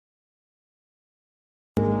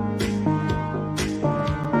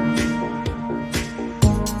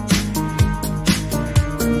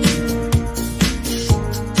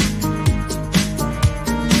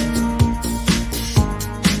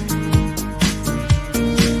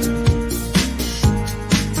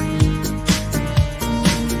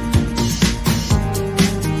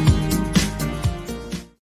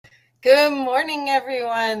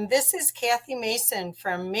everyone. This is Kathy Mason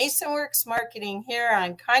from MasonWorks Marketing here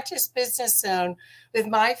on Conscious Business Zone with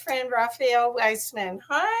my friend Raphael Weisman.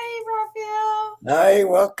 Hi, Raphael. Hi,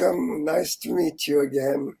 welcome. Nice to meet you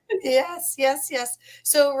again. Yes.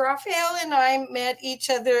 So Raphael and I met each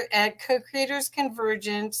other at Co-Creators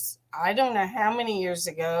Convergence. I don't know how many years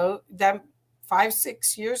ago, that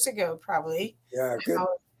 5-6 years ago, probably. Yeah, good.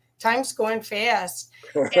 Time's going fast.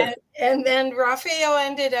 And then Raphael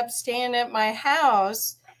ended up staying at my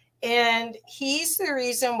house, and he's the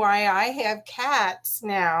reason why I have cats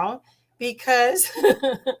now, because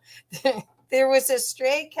there was a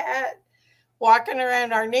stray cat walking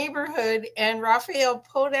around our neighborhood, and Raphael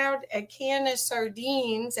pulled out a can of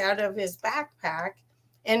sardines out of his backpack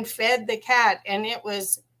and fed the cat, and it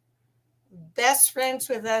was best friends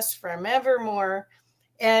with us from evermore.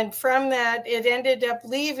 And from that, it ended up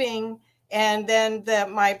leaving. And then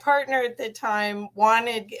my partner at the time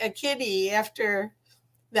wanted a kitty after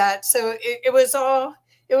that. So it was all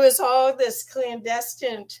this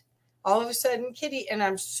clandestine, all of a sudden kitty. And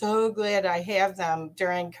I'm so glad I have them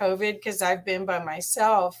during COVID, because I've been by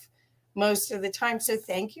myself most of the time. So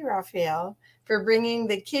thank you, Raphael, for bringing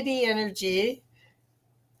the kitty energy.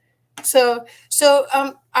 So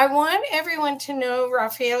I want everyone to know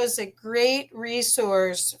Raphael is a great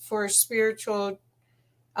resource for spiritual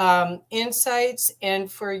insights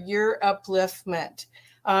and for your upliftment.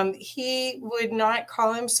 He would not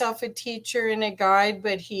call himself a teacher and a guide,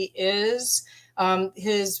 but he is.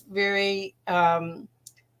 His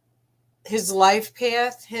life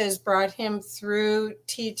path has brought him through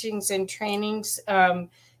teachings and trainings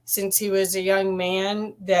since he was a young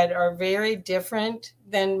man that are very different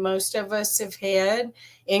than most of us have had,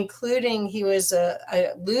 including he was a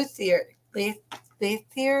luthier.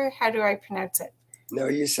 How do I pronounce it? No,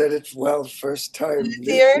 you said it well first time.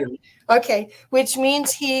 Luthier? Okay, which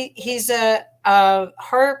means he's a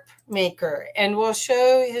harp maker, and we'll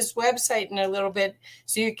show his website in a little bit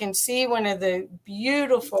so you can see one of the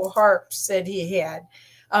beautiful harps that he had.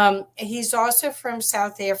 He's also from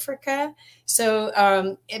South Africa, so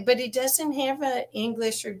but he doesn't have an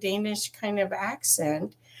English or Danish kind of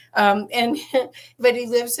accent, but he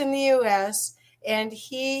lives in the U.S. and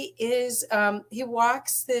he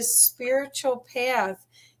walks this spiritual path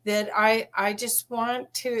that I just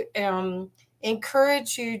want to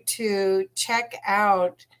encourage you to check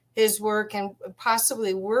out his work and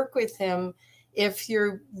possibly work with him if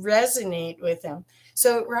you resonate with him.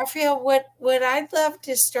 So, Raphael, what I'd love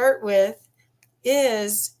to start with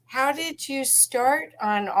is, how did you start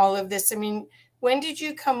on all of this? I mean, when did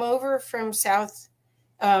you come over from South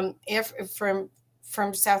Africa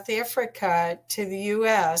to the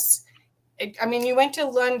U.S.? I mean, you went to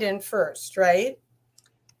London first, right?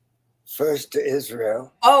 First to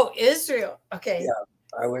Israel. Oh, Israel. Okay. Yeah,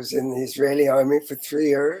 I was in the Israeli army for 3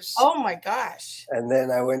 years. Oh my gosh. And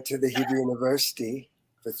then I went to the Hebrew University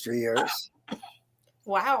for 3 years.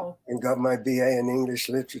 Wow. And got my BA in English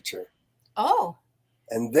literature. Oh.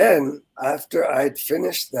 And then after I'd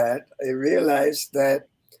finished that, I realized that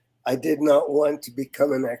I did not want to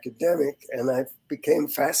become an academic, and I became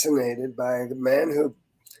fascinated by a man who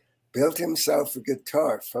built himself a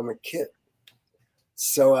guitar from a kit.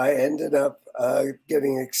 So I ended up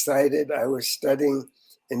getting excited. I was studying,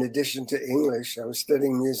 in addition to English, I was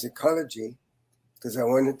studying musicology because I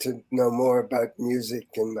wanted to know more about music,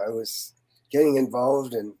 and I was getting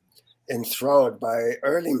involved and enthralled by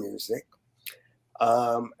early music.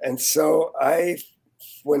 And so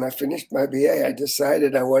when I finished my BA, I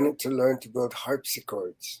decided I wanted to learn to build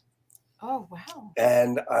harpsichords. Oh, wow.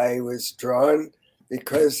 And I was drawn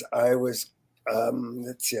because I was, I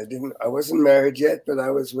wasn't married yet, but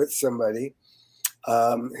I was with somebody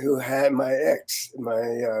who had my ex,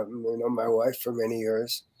 my wife for many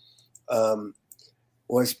years,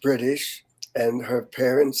 was British, and her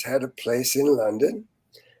parents had a place in London.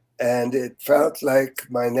 And it felt like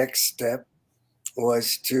my next step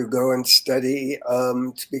was to go and study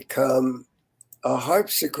to become a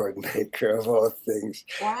harpsichord maker, of all things.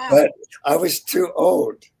 Wow. But I was too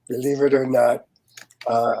old, believe it or not.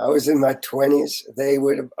 I was in my 20s. They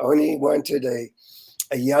would have only wanted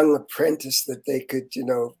a young apprentice that they could,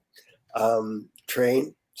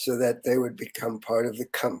 train so that they would become part of the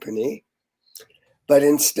company. But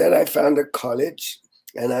instead, I found a college,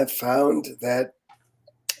 and I found that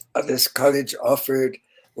this college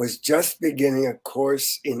was just beginning a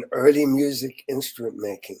course in early music instrument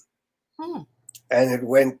making. And I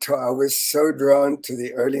was so drawn to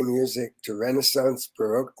the early music, to Renaissance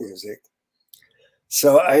Baroque music.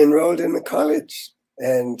 So I enrolled in the college,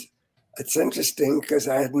 and it's interesting because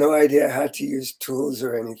I had no idea how to use tools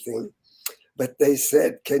or anything. but they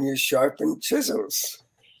said, "Can you sharpen chisels?"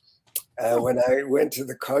 When I went to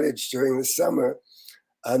the college during the summer,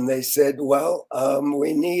 and they said, "Well,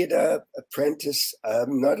 we need a apprentice,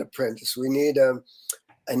 not apprentice. We need an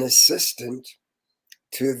assistant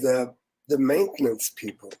to the maintenance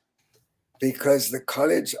people, because the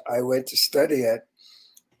college I went to study at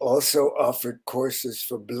also offered courses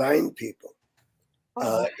for blind people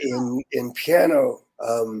in piano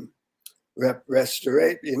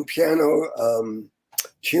in piano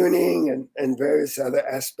tuning and various other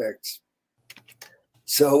aspects."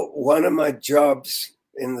 So one of my jobs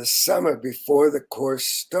in the summer before the course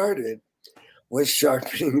started was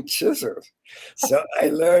sharpening chisels. So I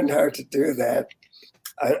learned how to do that.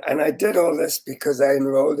 And I did all this because I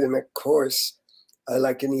enrolled in a course,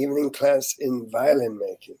 like an evening class in violin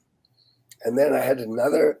making. And then I had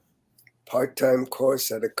another part-time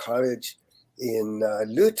course at a college in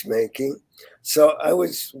lute making. So I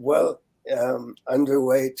was well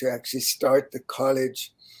underway to actually start the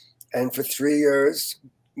college. And for 3 years,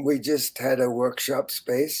 we just had a workshop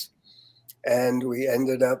space, and we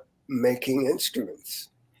ended up making instruments,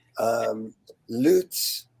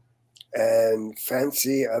 lutes, and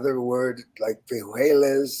fancy other words like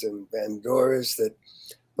vihuelas and bandoras that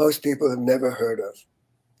most people have never heard of.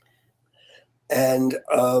 And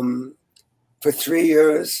for 3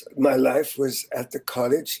 years, my life was at the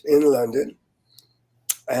college in London,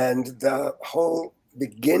 and the whole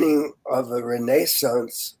beginning of a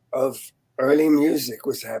renaissance of early music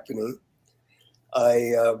was happening.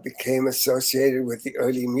 I became associated with the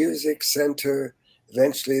Early Music Center.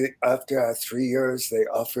 Eventually, after 3 years, they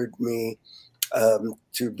offered me to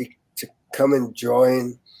come and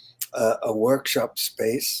join a workshop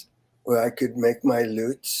space where I could make my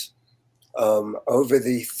lutes. Over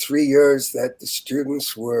the 3 years that the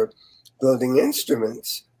students were building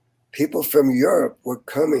instruments, people from Europe were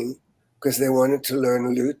coming because they wanted to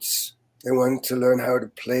learn lutes. They wanted to learn how to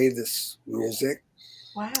play this music.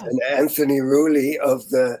 Wow. And Anthony Rulli of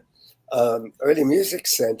the Early Music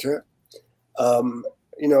Center,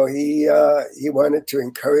 he wanted to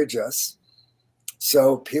encourage us.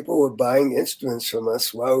 So people were buying instruments from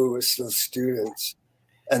us while we were still students.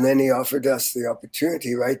 And then he offered us the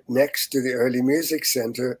opportunity right next to the Early Music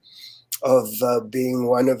Center of being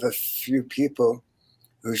one of a few people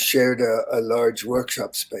who shared a large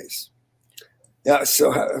workshop space. Yeah,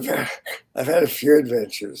 so I've had a few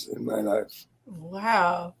adventures in my life.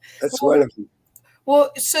 Wow. That's one of them.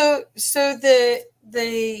 Well, so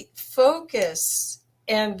the focus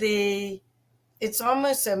and it's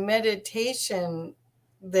almost a meditation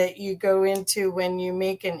that you go into when you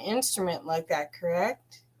make an instrument like that,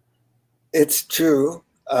 correct? It's true.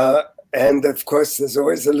 And of course, there's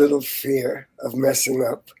always a little fear of messing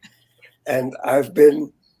up. And I've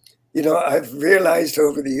realized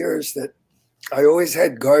over the years that I always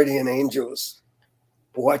had guardian angels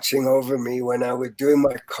watching over me when I would do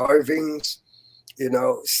my carvings.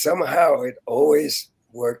 Somehow it always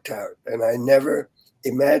worked out. And I never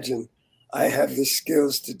imagined I have the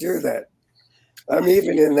skills to do that. I'm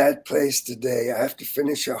even in that place today. I have to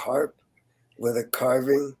finish a harp with a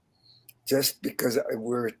carving just because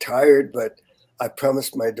we're retired, but I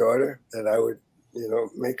promised my daughter that I would,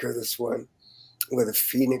 make her this one with a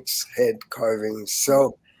phoenix head carving.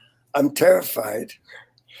 So I'm terrified,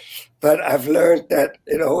 but I've learned that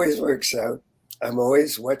it always works out. I'm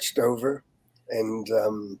always watched over, and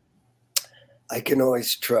I can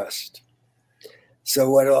always trust. So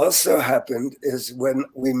what also happened is when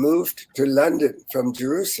we moved to London from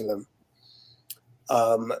Jerusalem,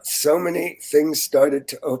 so many things started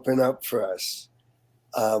to open up for us.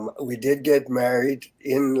 We did get married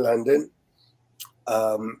in London.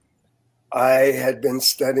 I had been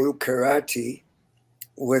studying karate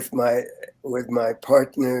with my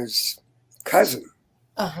partner's cousin.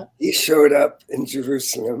 Uh-huh. He showed up in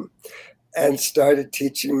Jerusalem and started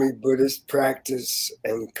teaching me Buddhist practice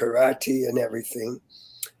and karate and everything.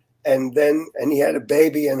 And he had a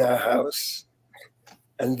baby in our house.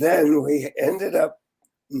 And then we ended up,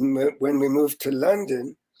 when we moved to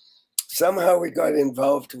London, somehow we got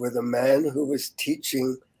involved with a man who was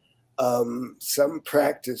teaching some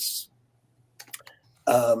practice.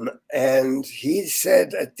 And he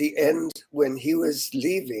said at the end, when he was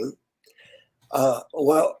leaving,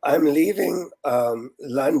 well, I'm leaving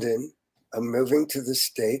London. I'm moving to the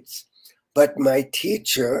States. But my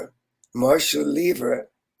teacher, Marshall Lever,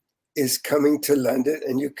 is coming to London,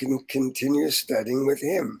 and you can continue studying with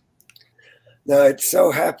him. Now, it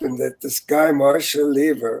so happened that this guy, Marshall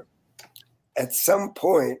Lever, at some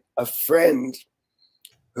point, a friend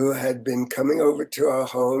who had been coming over to our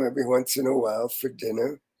home every once in a while for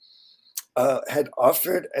dinner, had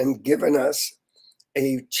offered and given us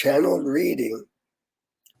a channeled reading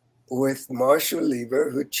with Marshall Lieber,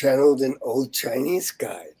 who channeled an old Chinese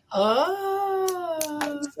guide.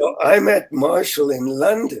 Oh. So I met Marshall in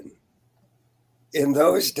London in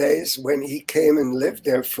those days when he came and lived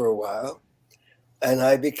there for a while. And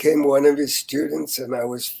I became one of his students, and I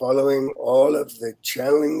was following all of the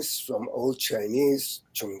channelings from Old Chinese,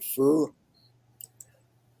 Chung Fu.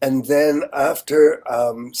 And then after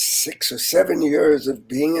 6 or 7 years of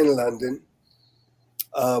being in London,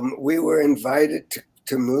 we were invited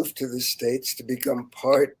to move to the States to become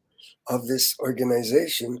part of this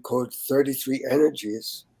organization called 33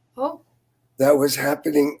 Energies. Oh. That was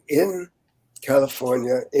happening in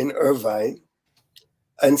California, in Irvine.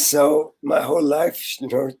 And so my whole life,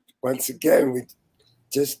 once again, we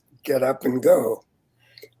just get up and go.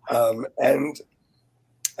 And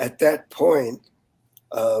at that point,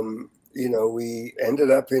 we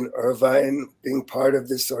ended up in Irvine being part of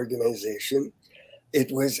this organization.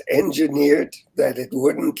 It was engineered that it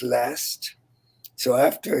wouldn't last. So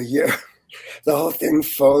after a year, the whole thing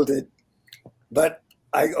folded. But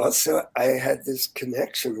I had this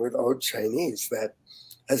connection with old Chinese that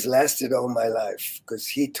has lasted all my life, because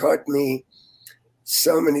he taught me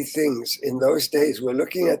so many things. In those days, we're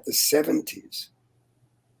looking at the 70s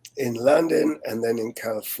in London and then in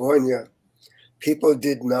California. People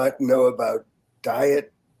did not know about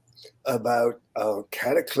diet, about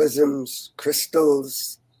cataclysms,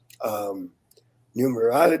 crystals,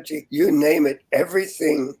 numerology, you name it.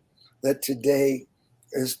 Everything that today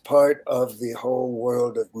is part of the whole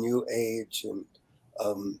world of New Age and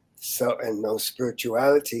no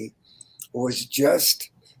spirituality was just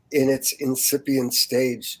in its incipient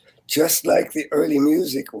stage, just like the early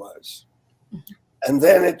music was. And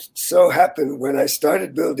then it so happened when I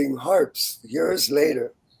started building harps years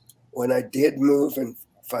later, when I did move and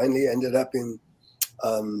finally ended up in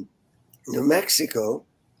New Mexico,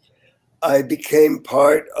 I became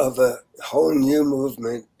part of a whole new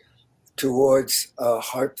movement towards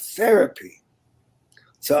harp therapy.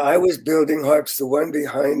 So I was building harps, the one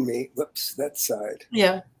behind me, whoops, that side.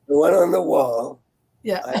 Yeah. The one on the wall.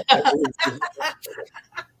 Yeah.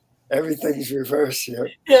 Everything's reversed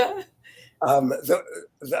here. Yeah.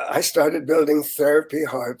 I started building therapy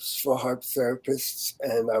harps for harp therapists,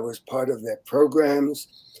 and I was part of their programs.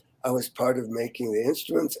 I was part of making the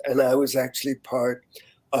instruments, and I was actually part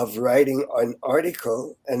of writing an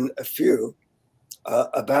article and a few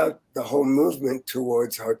about the whole movement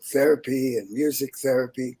towards harp therapy and music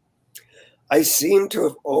therapy. I seem to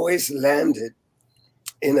have always landed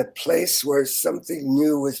in a place where something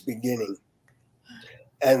new was beginning.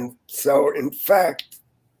 And so, in fact,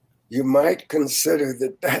 you might consider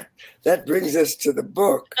that brings us to the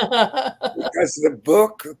book, because the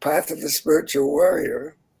book, The Path of the Spiritual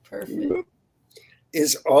Warrior, Perfect,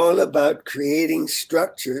 is all about creating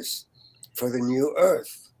structures for the new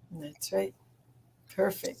earth. That's right.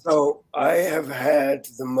 Perfect. So I have had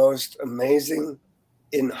the most amazing,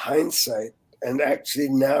 in hindsight, and actually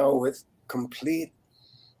now with complete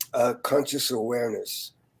conscious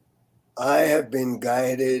awareness, I have been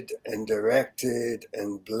guided and directed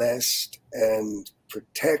and blessed and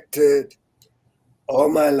protected all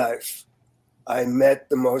my life. I met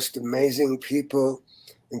the most amazing people.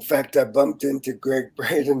 In fact, I bumped into Greg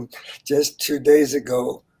Braden just 2 days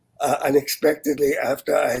ago, unexpectedly,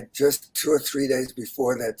 after I had just 2 or 3 days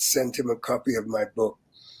before that sent him a copy of my book.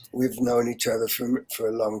 We've known each other for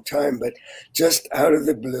a long time, but just out of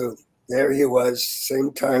the blue, there he was,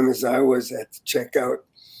 same time as I was at the checkout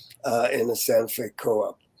in a Santa Fe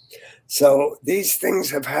co-op. So these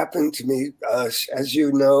things have happened to me. As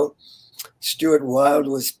you know, Stuart Wilde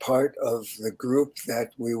was part of the group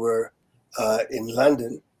that we were in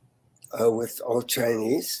London with All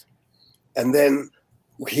Chinese. And then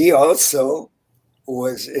he also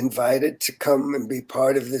was invited to come and be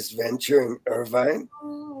part of this venture in Irvine.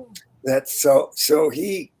 So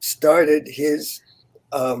he started his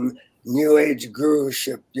New Age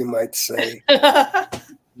guruship, you might say,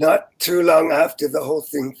 not too long after the whole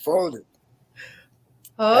thing folded.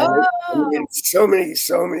 Oh. I mean, so many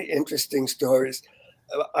interesting stories.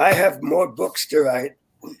 I have more books to write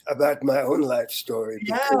about my own life story,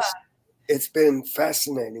 because it's been a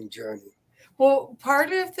fascinating journey. Well,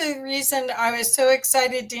 part of the reason I was so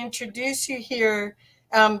excited to introduce you here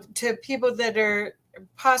to people that are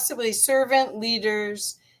possibly servant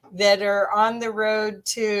leaders that are on the road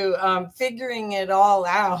to figuring it all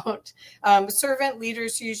out. Servant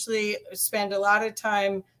leaders usually spend a lot of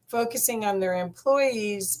time focusing on their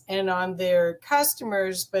employees and on their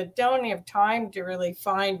customers, but don't have time to really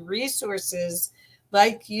find resources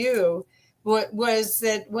like you. what was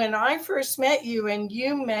that when I first met you and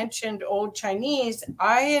you mentioned Old Chinese,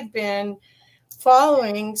 I had been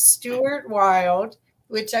following Stuart Wilde,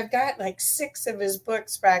 which I've got like 6 of his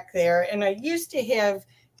books back there. And I used to have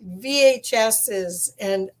VHSs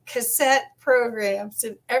and cassette programs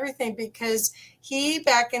and everything because he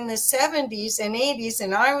back in the 70s and 80s,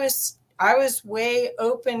 and I was way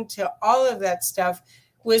open to all of that stuff,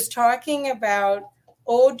 was talking about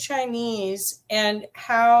Old Chinese and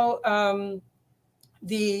how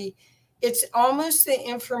it's almost the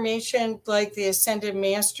information like the Ascended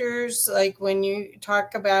Masters, like when you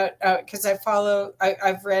talk about, because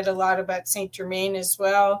I've read a lot about Saint Germain as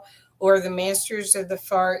well, or the Masters of the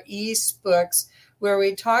Far East books, where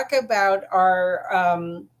we talk about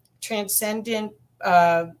our transcendent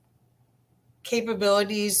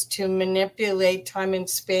capabilities to manipulate time and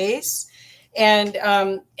space. And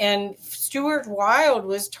Stuart Wilde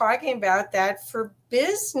was talking about that for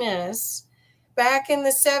business back in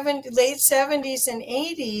the late 70s and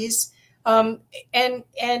 80s.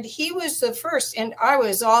 And he was the first, and I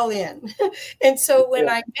was all in. And so when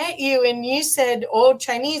I met you and you said Old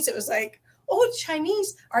Chinese, it was like, Old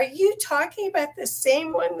Chinese, are you talking about the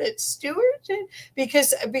same one that Stuart did?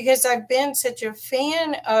 Because I've been such a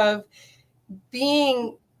fan of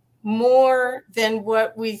being more than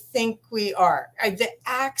what we think we are. The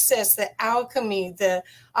access, the alchemy, the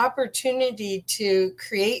opportunity to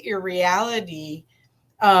create your reality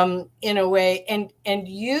in a way. And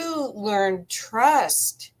you learned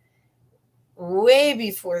trust way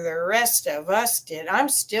before the rest of us did. I'm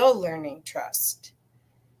still learning trust.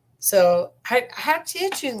 So how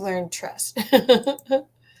did you learn trust?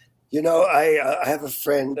 You know, I have a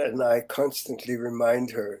friend, and I constantly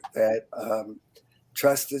remind her that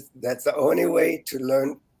trust that's the only way to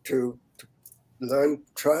learn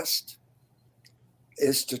trust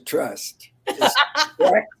is to trust, is to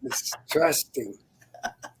practice trusting,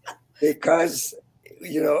 because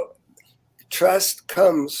trust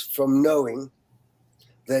comes from knowing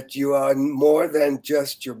that you are more than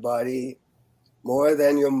just your body, more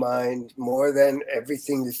than your mind, more than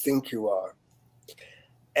everything you think you are.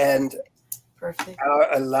 And Perfect.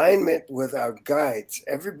 Our alignment with our guides,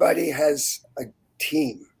 everybody has a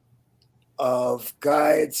team of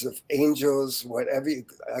guides, of angels, whatever.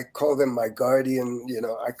 I call them my guardian,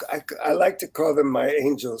 I like to call them my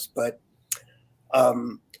angels, but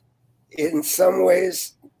in some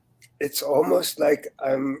ways, it's almost like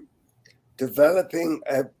I'm developing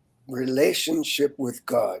a relationship with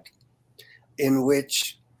God, in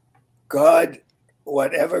which God,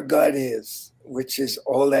 whatever God is, which is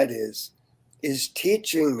all that is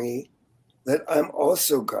teaching me that I'm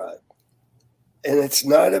also God. And it's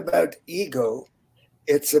not about ego.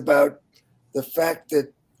 It's about the fact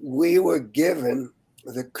that we were given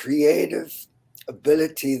the creative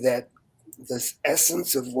ability, that this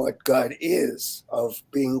essence of what God is, of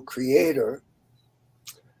being creator,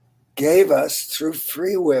 gave us through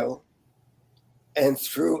free will and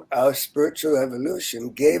through our spiritual evolution,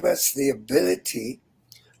 gave us the ability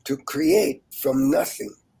to create from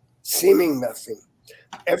nothing, seeming nothing.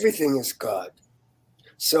 Everything is God.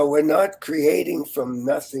 So we're not creating from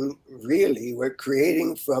nothing, really. We're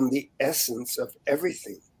creating from the essence of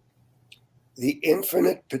everything. The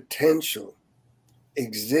infinite potential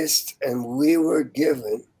exists, and we were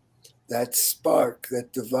given that spark,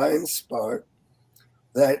 that divine spark,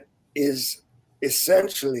 that is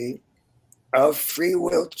essentially our free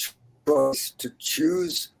will choice to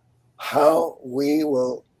choose how we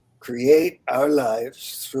will create our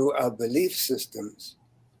lives through our belief systems,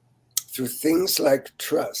 through things like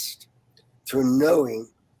trust, through knowing,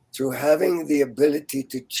 through having the ability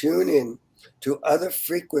to tune in to other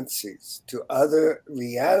frequencies, to other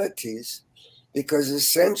realities, because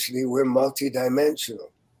essentially we're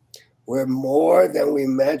multidimensional. We're more than we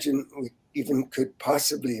imagine, we even could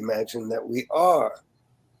possibly imagine that we are.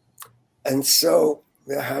 And so,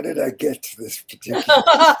 how did I get to this particular?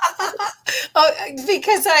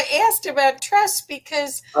 Because I asked about trust,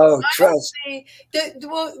 because trust.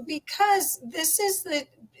 Because this is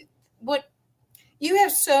what you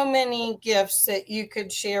have, so many gifts that you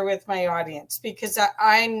could share with my audience, because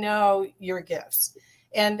I know your gifts.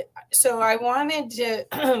 And so I wanted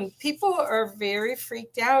to, people are very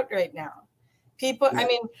freaked out right now. I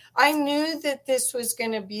mean, I knew that this was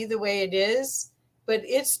going to be the way it is, but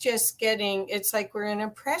it's just it's like we're in a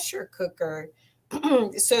pressure cooker.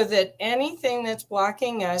 So that anything that's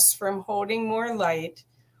blocking us from holding more light,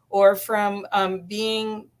 or from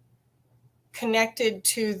being connected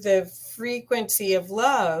to the frequency of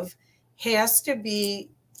love, has to be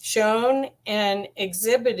shown and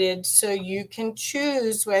exhibited, so you can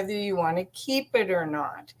choose whether you want to keep it or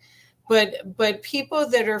not. but people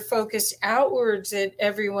that are focused outwards at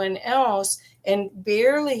everyone else and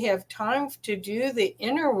barely have time to do the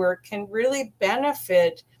inner work can really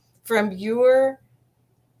benefit from your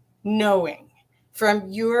knowing, from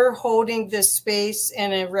your holding the space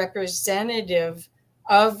and a representative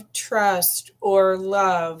of trust or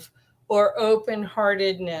love or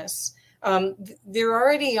open-heartedness. They're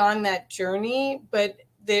already on that journey, but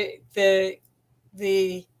the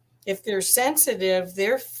if they're sensitive,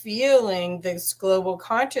 they're feeling this global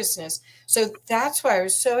consciousness. So that's why I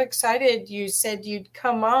was so excited you said you'd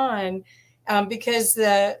come on, because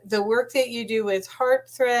the work that you do with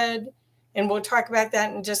Heart Thread, and we'll talk about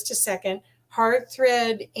that in just a second, Heart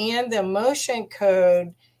Thread and the emotion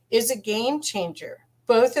code is a game changer.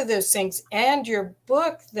 Both of those things. And your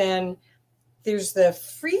book, then there's the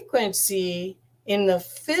frequency in the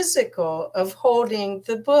physical of holding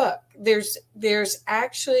the book. There's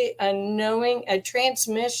actually a knowing, a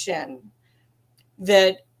transmission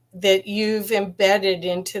that you've embedded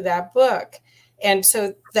into that book. And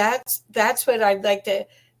so that's what I'd like to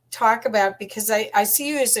talk about, because I see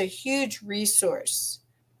you as a huge resource.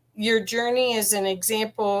 Your journey is an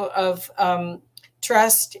example of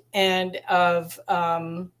trust and of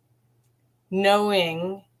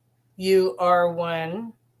knowing you are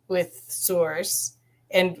one with Source,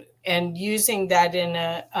 and using that in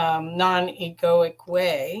a non-egoic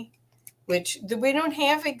way, which we don't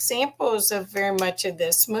have examples of very much of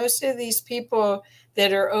this. Most of these people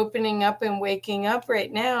that are opening up and waking up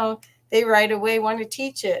right now, they right away want to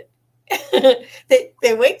teach it.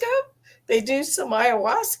 They wake up, they do some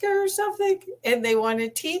ayahuasca or something, and they want to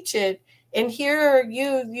teach it. And here are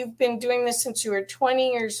you've been doing this since you were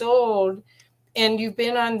 20 years old, and you've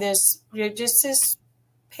been on this, just this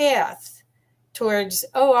path towards,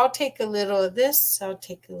 I'll take a little of this, I'll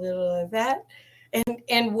take a little of that,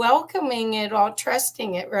 and welcoming it all,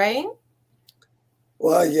 trusting it, right?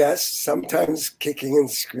 Well, yes, sometimes kicking and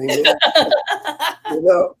screaming.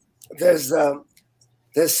 There's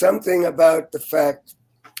something about the fact,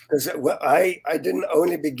 because I didn't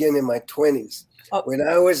only begin in my 20s. Oh. When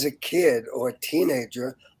I was a kid or a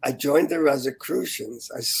teenager, I joined the Rosicrucians.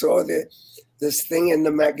 I saw this thing in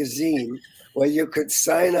the magazine where you could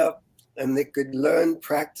sign up and they could learn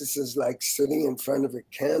practices like sitting in front of a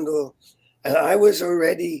candle. And I was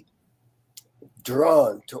already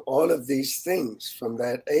drawn to all of these things from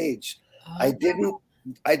that age. Oh.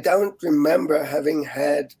 I don't remember having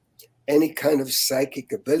had any kind of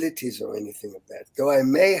psychic abilities or anything of that, though I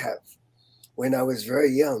may have when I was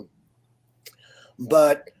very young.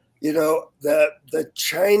 But, the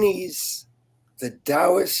Chinese, the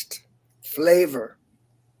Taoist flavor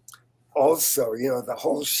also, the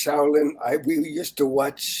whole Shaolin, we used to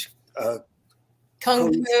watch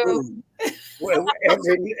Kung Fu. Well,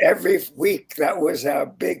 every week, that was our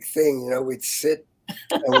big thing. We'd sit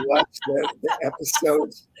and watch the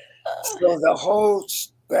episodes. So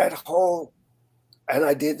that whole, and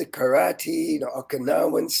I did the karate, the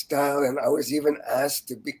Okinawan style, and I was even asked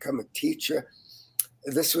to become a teacher.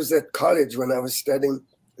 This was at college when I was studying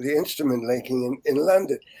the instrument making in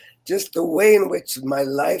London. Just the way in which my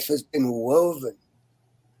life has been woven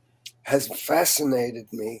has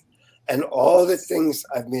fascinated me, and all the things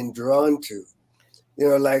I've been drawn to.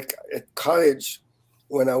 Like at college,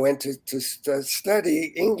 when I went to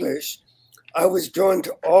study English, I was drawn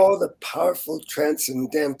to all the powerful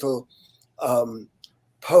transcendental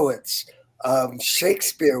poets.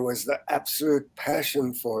 Shakespeare was the absolute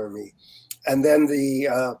passion for me. And then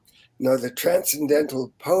the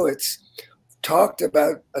transcendental poets talked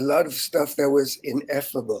about a lot of stuff that was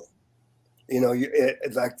ineffable.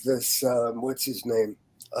 Like this, what's his name?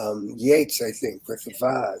 Yeats, I think, with the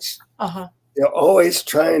vase. Uh-huh. You're always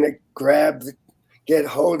trying to get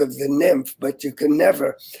hold of the nymph, but you can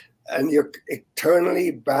never, and you're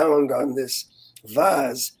eternally bound on this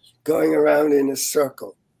vase going around in a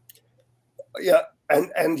circle. Yeah,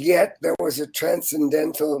 and yet there was a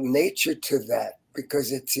transcendental nature to that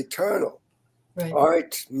because it's eternal. Right.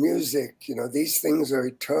 Art, music, these things are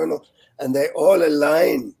eternal, and they all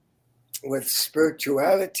align with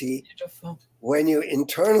spirituality. Beautiful. When you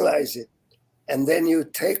internalize it, and then you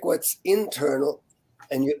take what's internal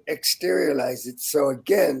and you exteriorize it. So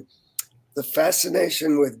again, the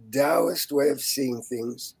fascination with Taoist way of seeing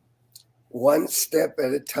things, one step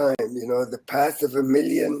at a time. The path of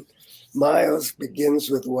 1,000,000 miles begins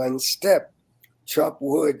with one step. Chop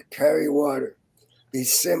wood, carry water, be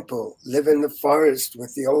simple, live in the forest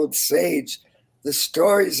with the old sage. The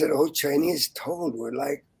stories that old Chinese told were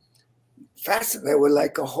like fascinating. They were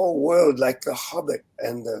like a whole world, like the Hobbit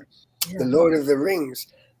and the Lord of the Rings.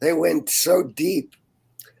 They went so deep,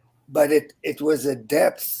 but it was a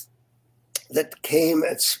depth that came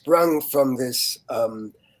and sprung from this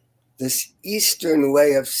this Eastern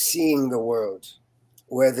way of seeing the world,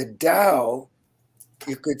 where the Tao,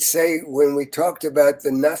 you could say, when we talked about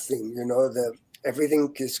the nothing, you know, the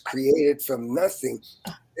everything is created from nothing.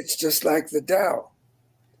 It's just like the Tao.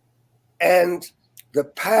 And the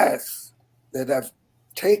path that I've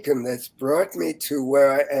taken that's brought me to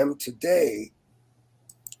where I am today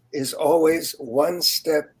is always one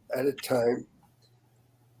step at a time.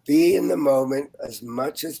 Be in the moment as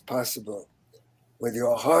much as possible with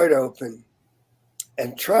your heart open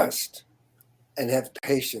and trust and have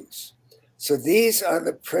patience. So these are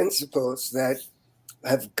the principles that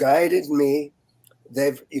have guided me.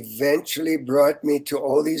 They've eventually brought me to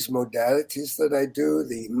all these modalities that I do,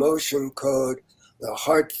 the emotion code, the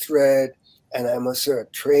heart thread, and I'm also a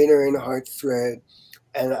trainer in heart thread,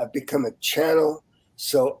 and I've become a channel.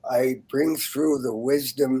 So I bring through the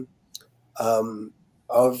wisdom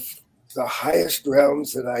of the highest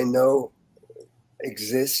realms that I know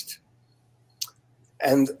exist.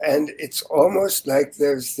 And it's almost like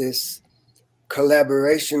there's this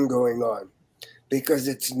collaboration going on, because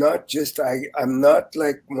it's not just, I'm not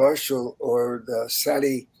like Marshall or the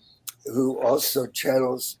Sally, who also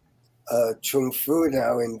channels Chung Fu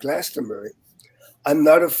now in Glastonbury. I'm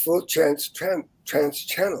not a full trans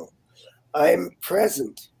channel. I'm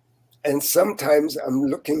present. And sometimes I'm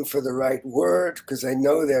looking for the right word, because I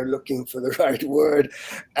know they're looking for the right word.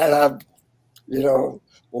 And I'm,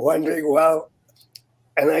 wondering, well,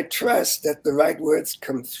 and I trust that the right words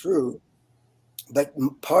come through. But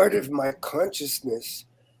part of my consciousness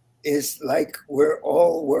is like we're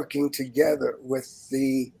all working together with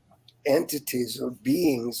the entities or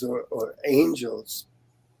beings or angels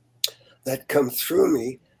that come through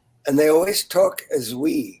me. And they always talk as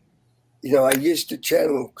we. I used to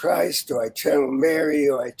channel Christ, or I channel Mary,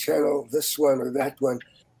 or I channel this one or that one.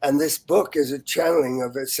 And this book is a channeling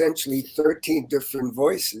of essentially 13 different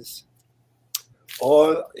voices,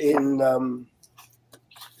 all in,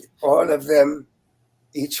 all of them,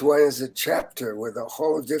 each one is a chapter with a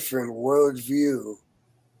whole different worldview.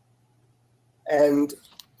 And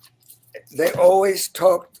they always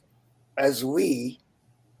talked as we,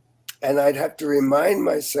 and I'd have to remind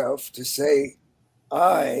myself to say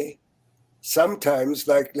I. Sometimes,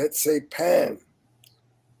 like, let's say Pan,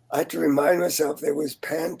 I had to remind myself there was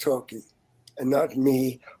Pan talking and not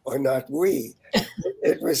me or not we.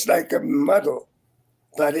 It was like a muddle,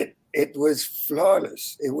 but it was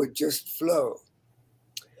flawless. It would just flow.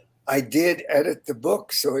 I did edit the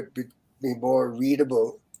book so it'd be more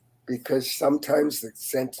readable, because sometimes the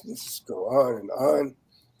sentences go on,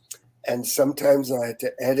 and sometimes I had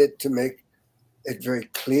to edit to make it very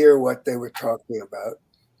clear what they were talking about.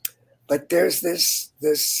 But there's this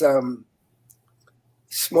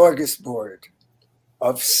smorgasbord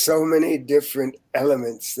of so many different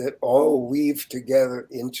elements that all weave together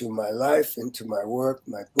into my life, into my work,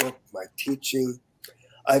 my book, my teaching.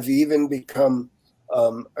 I've even become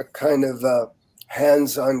a kind of a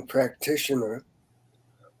hands-on practitioner,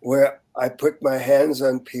 where I put my hands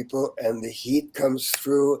on people and the heat comes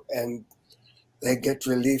through and they get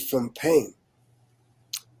relief from pain.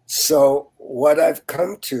 So what I've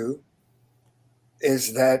come to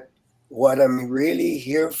is that what I'm really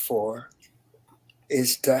here for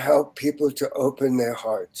is to help people to open their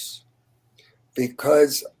hearts,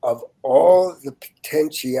 because of all the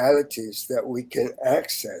potentialities that we can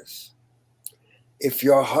access. If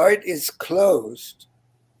your heart is closed,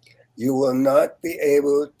 you will not be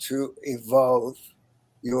able to evolve,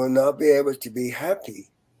 you will not be able to be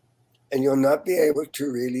happy, and you'll not be able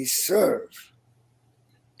to really serve,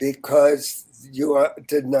 because you are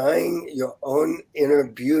denying your own inner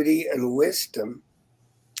beauty and wisdom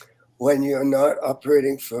when you're not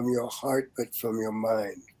operating from your heart, but from your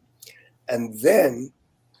mind. And then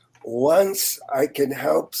once I can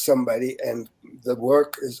help somebody, and the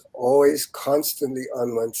work is always constantly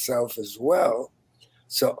on oneself as well,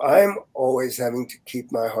 so I'm always having to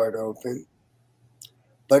keep my heart open.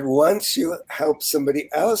 But once you help somebody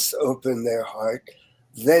else open their heart,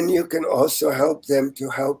 then you can also help them to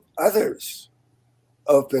help others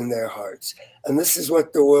open their hearts. And this is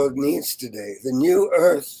what the world needs today. The new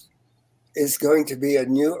earth is going to be a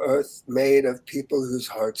new earth made of people whose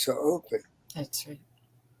hearts are open. That's right.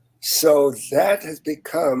 So that has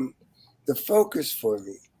become the focus for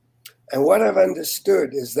me. And what I've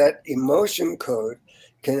understood is that emotion code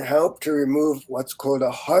can help to remove what's called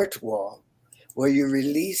a heart wall, where you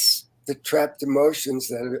release the trapped emotions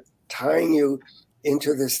that are tying you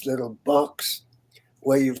into this little box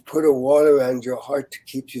where you've put a wall around your heart to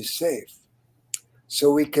keep you safe.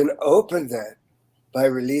 So we can open that by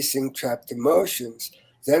releasing trapped emotions.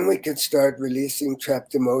 then we can start releasing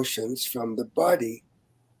trapped emotions from the body.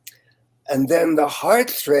 And then the heart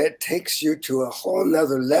thread takes you to a whole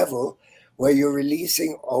nother level where you're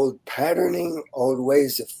releasing old patterning, old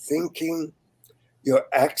ways of thinking.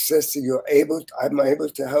 I'm able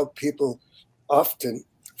to help people often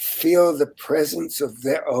feel the presence of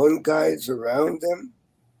their own guides around them.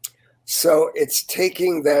 So it's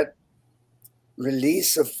taking that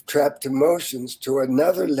release of trapped emotions to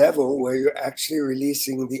another level where you're actually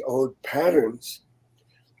releasing the old patterns,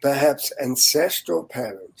 perhaps ancestral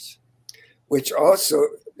patterns, which also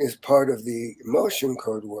is part of the emotion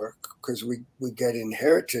code work, because we get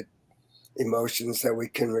inherited emotions that we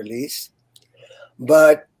can release.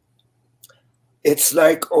 But it's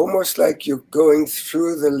like almost like you're going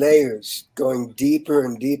through the layers, going deeper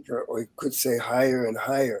and deeper, or you could say higher and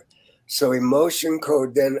higher. So emotion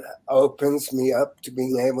code then opens me up to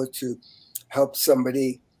being able to help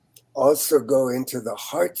somebody also go into the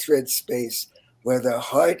heart thread space, where their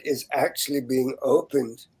heart is actually being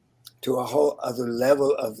opened to a whole other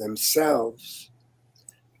level of themselves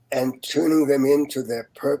and tuning them into their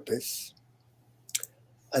purpose.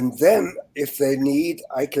 And then if they need,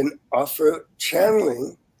 I can offer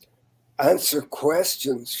channeling, answer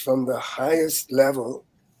questions from the highest level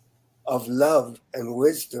of love and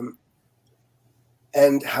wisdom,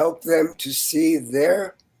 and help them to see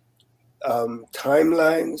their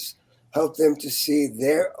timelines, help them to see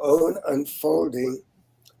their own unfolding,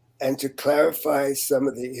 and to clarify some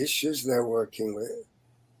of the issues they're working with.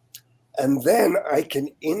 And then I can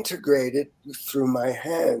integrate it through my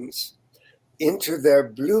hands into their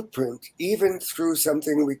blueprint, even through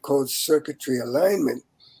something we call circuitry alignment,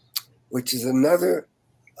 which is another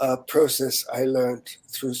process I learned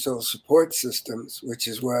through soul support systems, which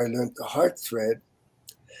is where I learned the heart thread.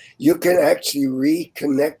 You can actually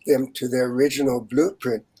reconnect them to their original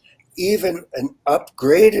blueprint, even an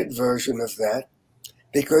upgraded version of that,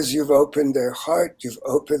 because you've opened their heart, you've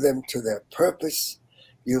opened them to their purpose,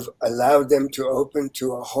 you've allowed them to open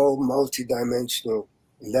to a whole multidimensional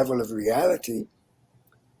level of reality.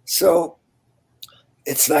 So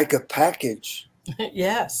it's like a package.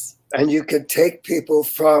 Yes. And you can take people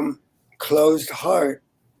from closed heart,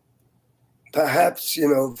 perhaps,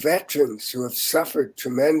 veterans who have suffered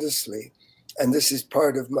tremendously. And this is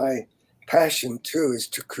part of my passion too, is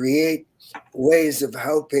to create ways of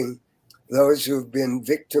helping those who've been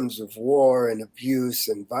victims of war and abuse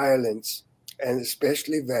and violence, and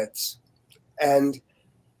especially vets, and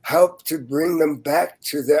help to bring them back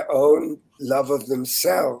to their own love of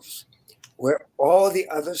themselves, where all the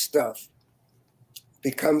other stuff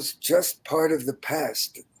becomes just part of the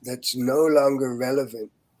past that's no longer relevant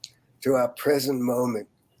to our present moment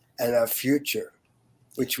and our future,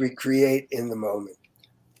 which we create in the moment.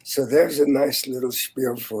 So there's a nice little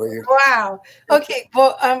spiel for you. Wow. Okay.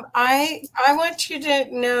 Well, I want you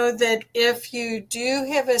to know that if you do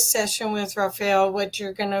have a session with Raphael, what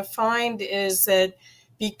you're going to find is that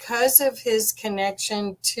because of his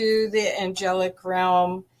connection to the angelic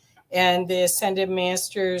realm and the ascended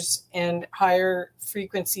masters and higher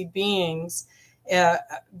frequency beings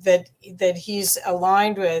that he's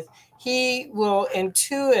aligned with, he will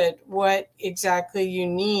intuit what exactly you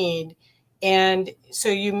need. And so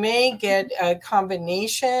you may get a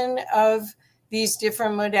combination of these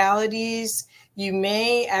different modalities. You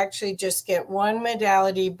may actually just get one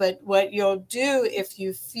modality, but what you'll do, if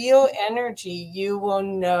you feel energy, you will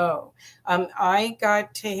know. I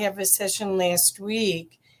got to have a session last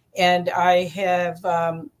week, and I have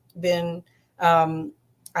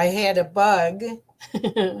I had a bug,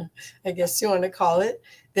 I guess you want to call it,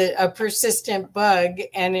 a persistent bug,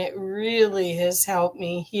 and it really has helped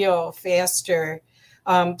me heal faster.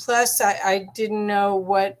 Plus, I didn't know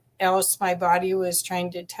what else my body was trying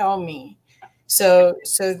to tell me. So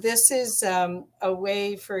this is a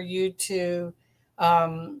way for you to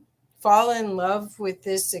fall in love with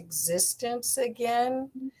this existence again.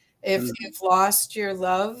 If you've lost your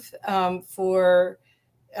love or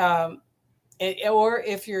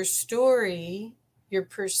if your story, your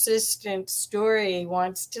persistent story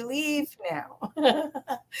wants to leave now,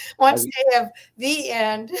 wants to have the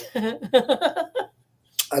end.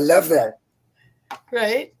 I love that.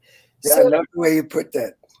 Right? Yeah, I love the way you put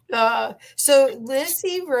that. So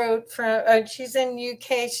Lizzie wrote from, she's in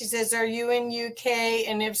UK. She says, are you in UK?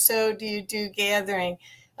 And if so, do you do gathering?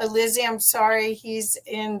 Lizzie, I'm sorry, he's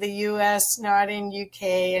in the US, not in UK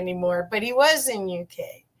anymore, but he was in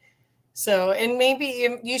UK. So, and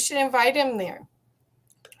maybe you should invite him there.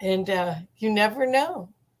 And you never know,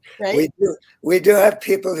 right? We do have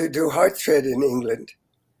people who do heart thread in England,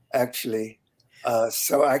 actually.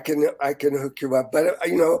 So I can hook you up. But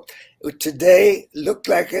today looked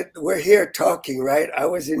like it. We're here talking, right? I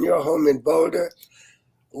was in your home in Boulder.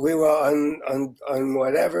 We were on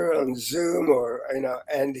whatever, on Zoom, or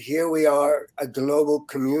and here we are, a global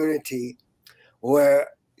community where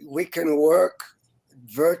we can work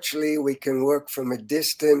virtually, we can work from a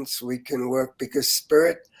distance, we can work because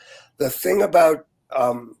spirit. The thing about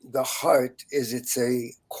the heart is it's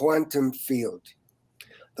a quantum field.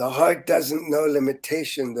 The heart doesn't know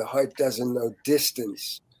limitation. The heart doesn't know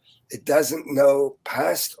distance. It doesn't know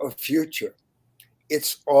past or future.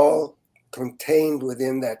 It's all contained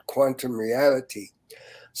within that quantum reality.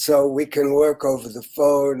 So we can work over the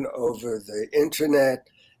phone, over the internet,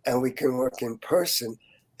 and we can work in person.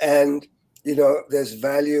 And, there's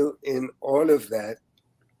value in all of that.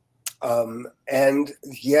 And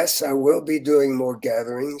yes, I will be doing more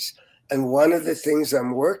gatherings. And one of the things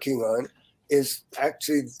I'm working on is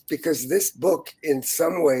actually, because this book, in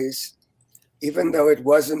some ways, even though it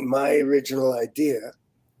wasn't my original idea,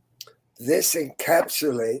 this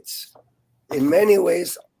encapsulates, in many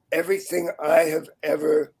ways, everything I have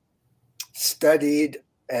ever studied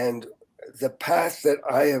and the path that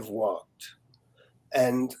I have walked.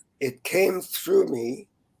 And it came through me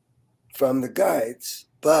from the guides,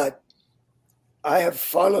 but I have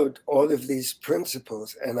followed all of these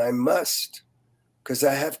principles, and I must, because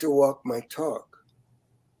I have to walk my talk,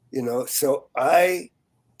 So I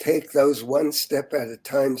take those one step at a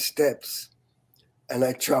time steps, and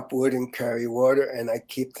I chop wood and carry water, and I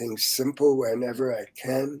keep things simple whenever I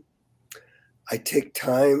can. I take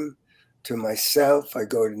time to myself. I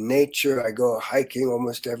go to nature. I go hiking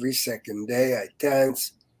almost every second day. I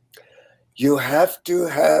dance. You have to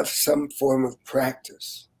have some form of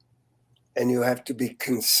practice, and you have to be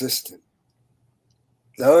consistent.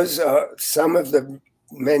 Those are some of the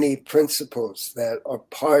many principles that are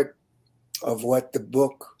part of what the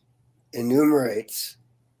book enumerates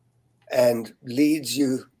and leads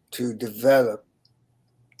you to develop.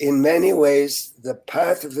 In many ways, the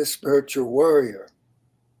path of the spiritual warrior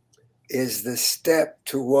is the step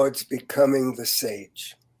towards becoming the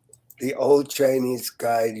sage, the old Chinese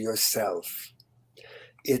guide yourself.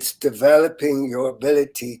 It's developing your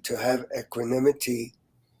ability to have equanimity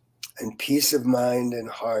and peace of mind and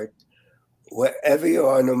heart wherever you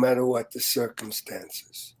are, no matter what the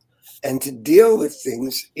circumstances, and to deal with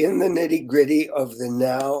things in the nitty-gritty of the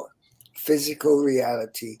now physical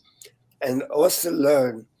reality, and also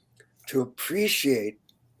learn to appreciate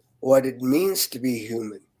what it means to be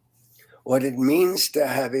human, what it means to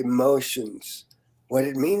have emotions, what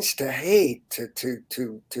it means to hate, to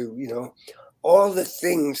all the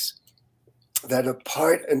things that are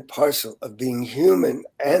part and parcel of being human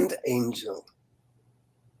and angel.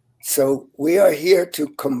 So we are here to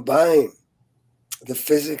combine the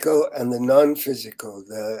physical and the non-physical,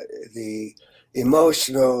 the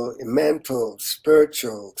emotional, mental,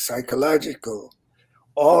 spiritual, psychological,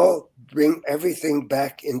 all bring everything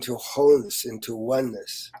back into wholeness, into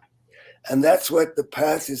oneness. And that's what the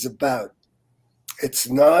path is about. It's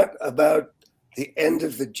not about the end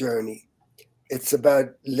of the journey. It's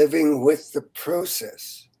about living with the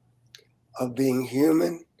process of being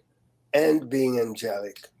human and being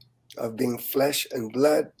angelic, of being flesh and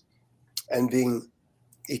blood and being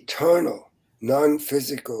eternal,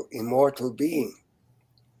 non-physical, immortal being.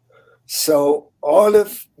 So all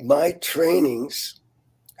of my trainings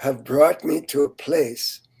have brought me to a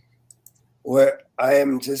place where I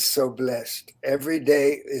am just so blessed. Every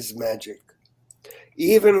day is magic.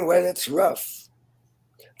 Even when it's rough,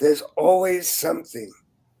 there's always something.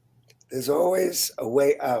 There's always a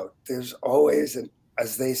way out. There's always,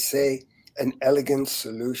 as they say, an elegant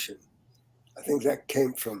solution. I think that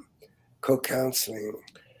came from co-counseling.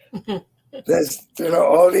 There's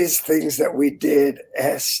all these things that we did,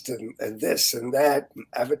 Est and this and that, and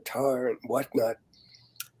Avatar and whatnot.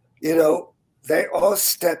 They're all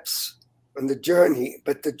steps on the journey,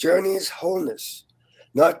 but the journey is wholeness,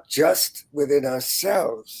 not just within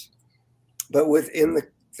ourselves, but within the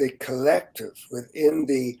collective, within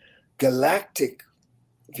the galactic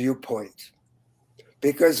viewpoint.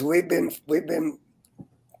 Because we've been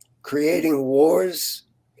creating wars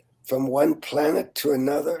from one planet to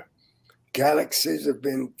another. Galaxies have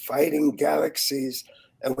been fighting galaxies,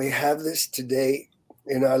 and we have this today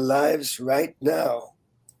in our lives right now,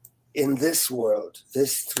 in this world,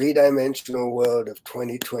 this three-dimensional world of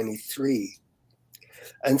 2023.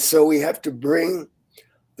 And so we have to bring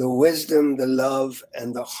the wisdom, the love,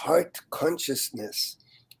 and the heart consciousness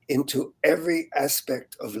into every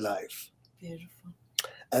aspect of life. Beautiful.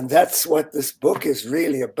 And that's what this book is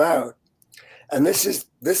really about. And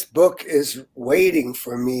this book is waiting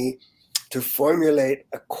for me to formulate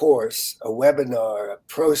a course, a webinar, a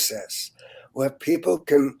process where people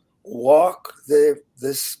can walk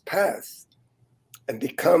this path and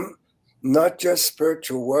become not just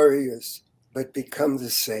spiritual warriors, but become the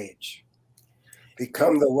sage,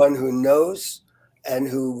 become the one who knows and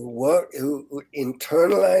who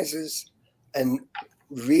internalizes and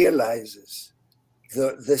realizes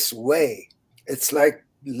this way. It's like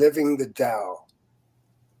living the Tao.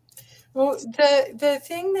 Well, the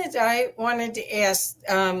thing that I wanted to ask,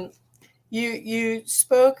 you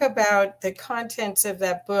spoke about the contents of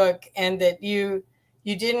that book, and that you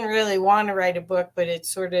didn't really want to write a book, but it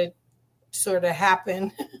sort of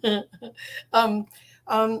happened. um,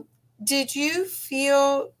 did you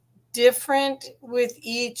feel different with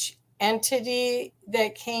each entity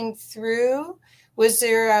that came through? Was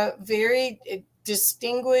there a very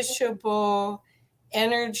distinguishable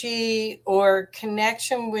energy or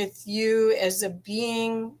connection with you as a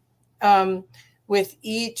being, with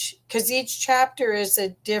each, because each chapter is a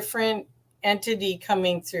different entity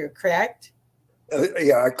coming through, correct?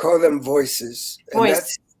 Yeah, I call them voices. And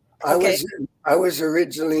Voice. Okay. I was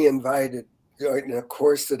originally invited in a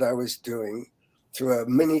course that I was doing through a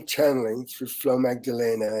mini channeling through Flow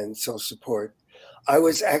Magdalena and Soul Support. I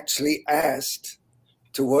was actually asked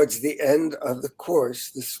towards the end of the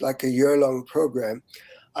course, this is like a year-long program,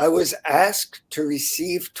 I was asked to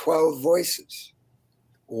receive 12 voices,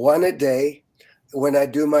 one a day, when I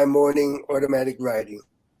do my morning automatic writing.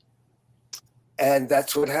 And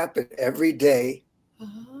that's what happened. Every day,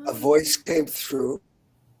 a voice came through,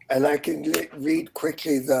 and I can read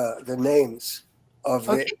quickly the names of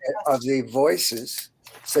the voices.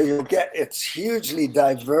 So you'll get, it's hugely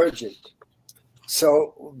divergent.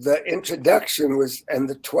 So the introduction was, and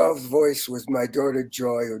the 12th voice was my daughter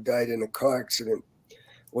Joy, who died in a car accident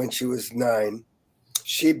when she was 9.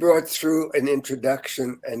 She brought through an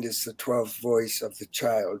introduction and is the 12th voice of the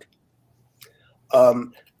child.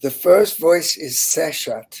 The first voice is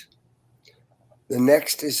Seshat. The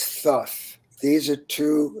next is Thoth. These are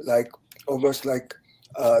two, like almost like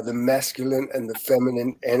the masculine and the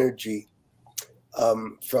feminine energy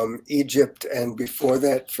from Egypt, and before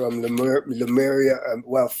that from Lemuria,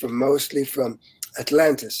 mostly from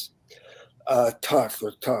Atlantis, Thoth,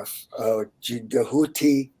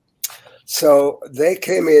 Jehuti. So they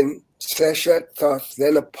came in, Seshat, Thoth,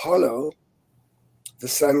 then Apollo, the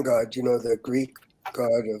sun god, the Greek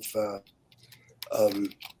god of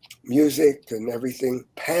music and everything,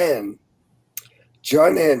 Pan,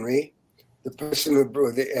 John Henry, the person who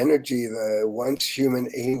brought the energy, the once human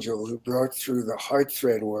angel who brought through the heart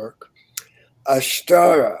thread work,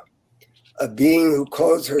 Ashtara, a being who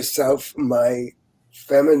calls herself my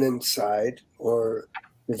feminine side or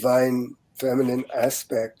divine feminine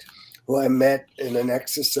aspect, who I met in an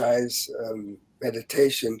exercise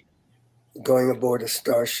meditation going aboard a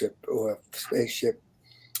starship or a spaceship.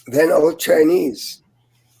 Then Old Chinese,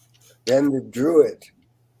 then the Druid,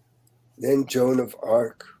 then Joan of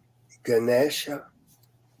Arc, Ganesha,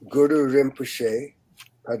 Guru Rinpoche,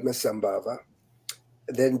 Padmasambhava,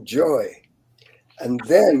 then Joy. And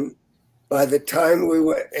then by the time we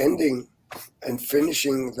were ending and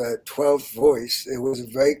finishing the 12th voice, it was a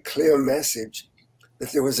very clear message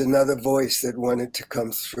that there was another voice that wanted to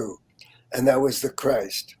come through, and that was the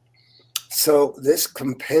Christ. So this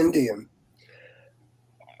compendium,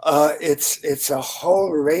 it's a whole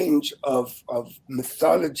range of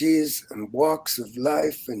mythologies and walks of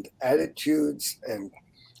life and attitudes and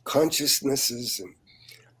consciousnesses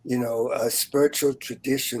and spiritual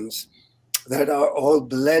traditions that are all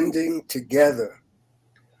blending together.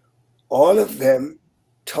 All of them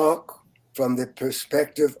talk from the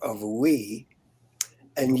perspective of we,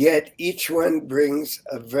 and yet each one brings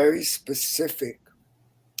a very specific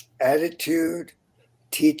attitude,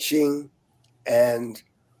 teaching, and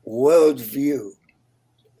worldview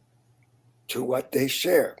to what they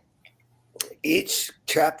share. Each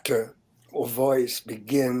chapter or voice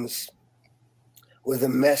begins with a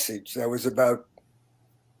message that was about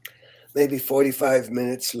maybe 45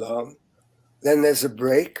 minutes long. Then there's a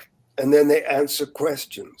break, and then they answer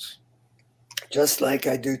questions, just like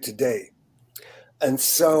I do today. And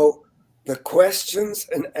so the questions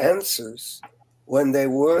and answers, when they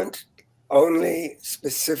weren't only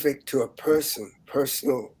specific to a person,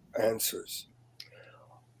 personal answers,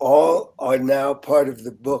 all are now part of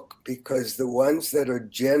the book, because the ones that are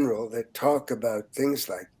general, that talk about things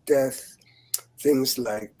like death, things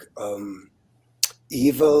like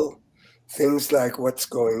evil, things like what's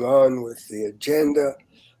going on with the agenda.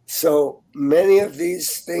 So many of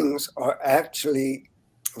these things are actually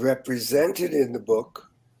represented in the book,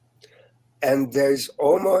 And there's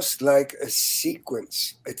almost like a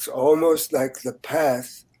sequence. It's almost like the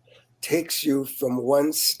path takes you from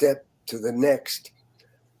one step to the next,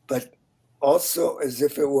 but also as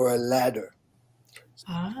if it were a ladder,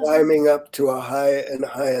 climbing up to a higher and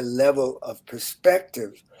higher level of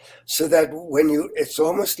perspective, so that it's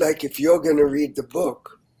almost like if you're going to read the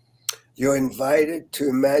book, you're invited to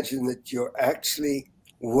imagine that you actually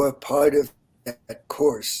were part of that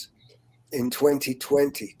course in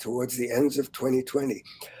 2020, towards the ends of 2020.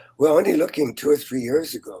 We're only looking 2 or 3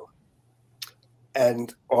 years ago.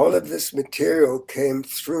 And all of this material came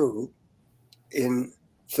through in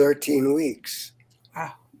 13 weeks.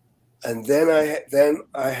 Wow. And then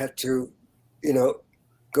I had to,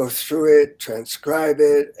 go through it, transcribe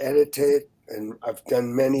it, edit it, and I've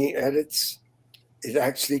done many edits. It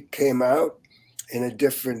actually came out in a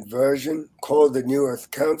different version called the New Earth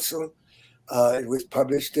Council. It was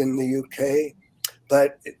published in the UK,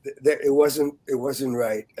 but it wasn't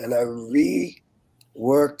right, and I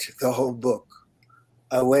reworked the whole book.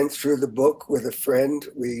 I went through the book with a friend.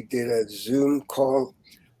 We did a Zoom call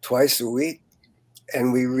twice a week,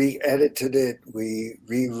 and we re-edited it. We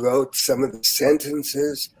rewrote some of the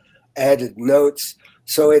sentences, added notes.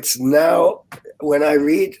 So it's now, when I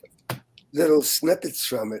read little snippets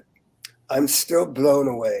from it, I'm still blown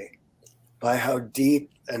away by how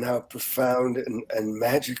deep and how profound and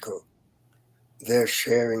magical their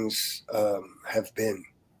sharings have been.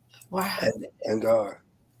 Wow. And are.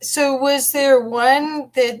 So was there one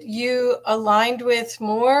that you aligned with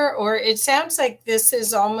more, or it sounds like this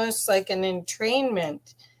is almost like an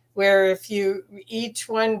entrainment where if each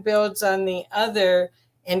one builds on the other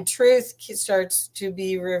and truth starts to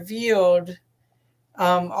be revealed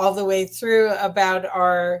all the way through about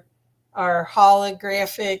our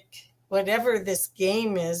holographic, whatever this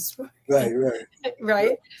game is. Right.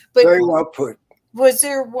 Right. But very well put. Was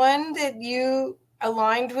there one that you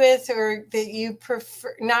aligned with, or that you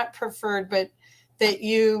not preferred, but that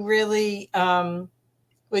you really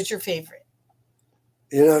was your favorite?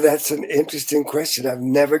 That's an interesting question. I've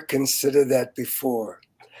never considered that before.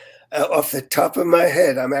 Off the top of my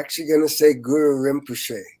head, I'm actually going to say Guru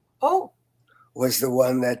Rinpoche. Oh. Was the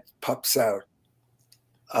one that pops out.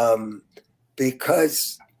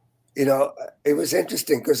 Because, it was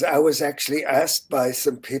interesting because I was actually asked by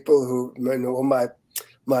some people who know my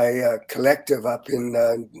collective up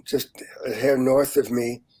in just here north of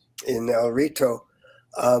me in El Rito.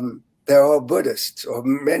 They're all Buddhists, or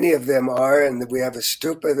many of them are, and we have a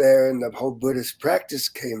stupa there, and the whole Buddhist practice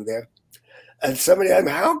came there. And somebody asked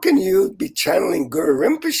me, how can you be channeling Guru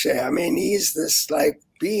Rinpoche? I mean, he's this like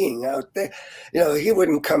being out there. He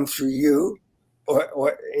wouldn't come through you,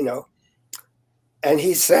 or and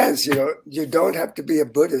he says, you don't have to be a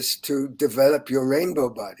Buddhist to develop your rainbow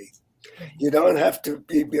body. You don't have to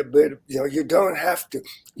be a Buddhist, you don't have to.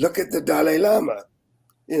 Look at the Dalai Lama.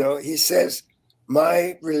 He says,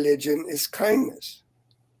 my religion is kindness.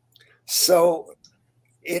 So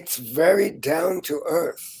it's very down to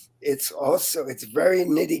earth. It's very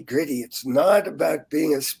nitty gritty. It's not about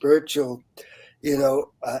being a spiritual,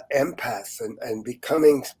 empath and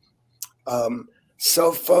becoming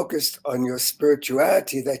so focused on your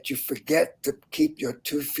spirituality that you forget to keep your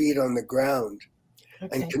 2 feet on the ground.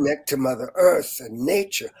 Okay. And connect to Mother Earth and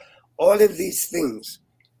nature. All of these things,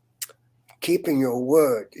 keeping your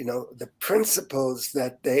word, the principles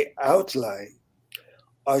that they outline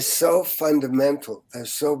are so fundamental. They're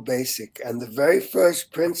so basic. And the very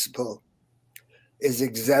first principle is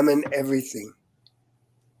examine everything.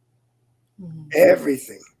 Mm-hmm.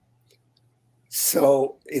 Everything.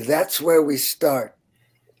 So that's where we start.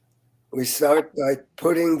 We start by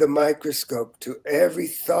putting the microscope to every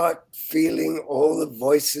thought, feeling, all the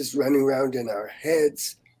voices running around in our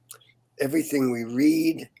heads, everything we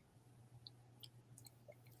read,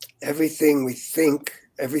 everything we think,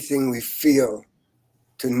 everything we feel,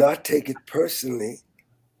 to not take it personally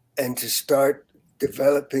and to start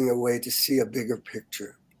developing a way to see a bigger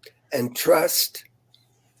picture and trust,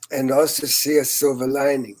 and also see a silver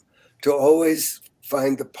lining, to always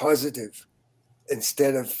find the positive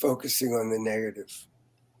instead of focusing on the negative.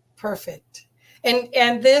 Perfect.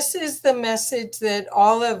 And this is the message that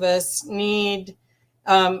all of us need.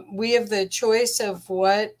 We have the choice of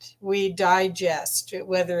what we digest,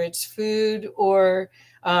 whether it's food or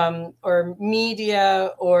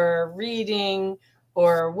media or reading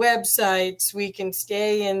or websites. We can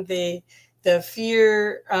stay in the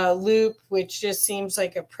fear loop, which just seems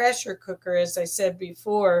like a pressure cooker, as I said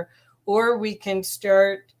before, or we can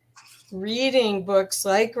start reading books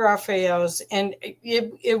like Raphael's, and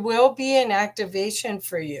it will be an activation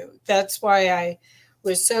for you. That's why I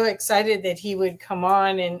was so excited that he would come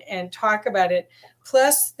on and talk about it.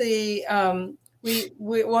 Plus,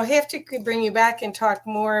 we'll have to bring you back and talk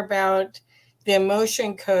more about the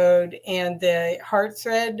emotion code and the heart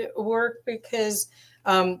thread work, because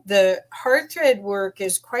the heart thread work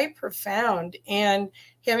is quite profound, and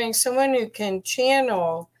having someone who can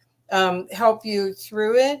channel help you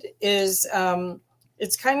through it is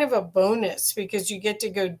it's kind of a bonus, because you get to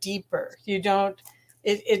go deeper. You don't,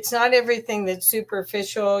 it's not everything that's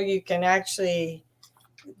superficial. You can actually,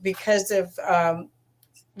 because of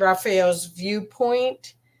Raphael's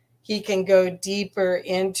viewpoint, he can go deeper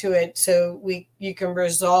into it, so you can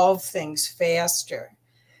resolve things faster.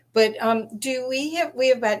 But we have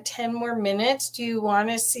about 10 more minutes. Do you want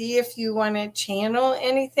to see if you want to channel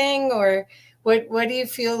anything, or what do you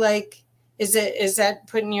feel like? Is that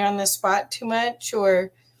putting you on the spot too much,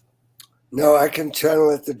 or? No, I can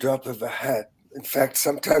channel at the drop of a hat. In fact,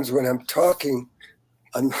 sometimes when I'm talking,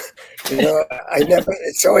 I'm,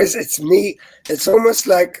 it's me. It's almost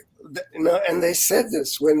like, and they said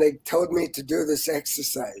this when they told me to do this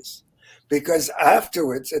exercise, because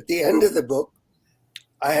afterwards, at the end of the book,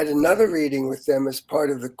 I had another reading with them as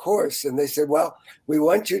part of the course, and they said, well, we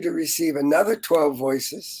want you to receive another 12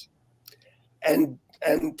 voices, and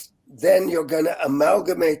then you're going to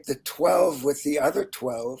amalgamate the 12 with the other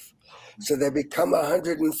 12, so they become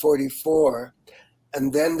 144,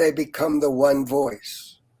 and then they become the one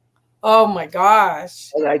voice. Oh my gosh.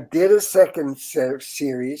 And I did a second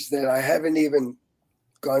series that I haven't even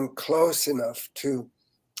gone close enough to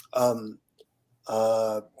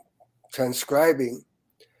transcribing.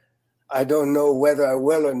 I don't know whether I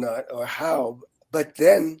will or not, or how. But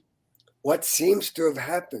then what seems to have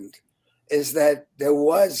happened is that there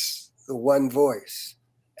was the one voice,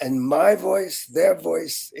 and my voice, their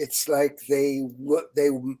voice, it's like they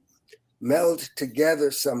meld together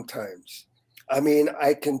sometimes. I mean,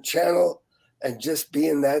 I can channel and just be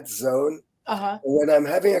in that zone. Uh-huh. When I'm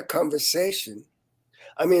having a conversation,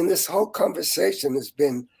 I mean, this whole conversation has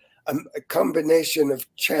been a combination of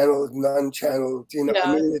channeled, non-channeled, Yeah.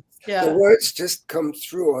 I mean, the words just come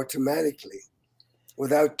through automatically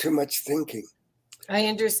without too much thinking. I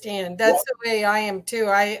understand. That's the way I am too.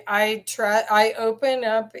 I open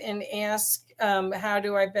up and ask, how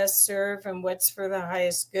do I best serve and what's for the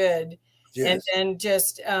highest good? Yes. And then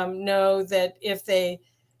just know that if they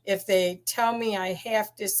tell me I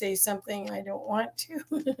have to say something I don't want to,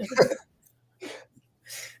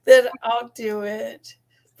 then I'll do it.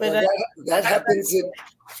 But that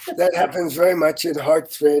happens very much in Heart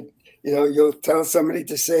Thread. You'll tell somebody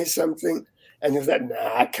to say something, and you're like,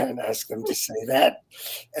 nah, I can't ask them to say that.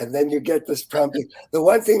 And then you get this prompting. The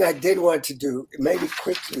one thing I did want to do, maybe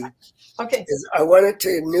quickly, is I wanted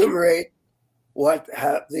to enumerate what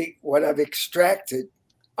I've extracted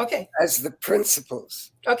as the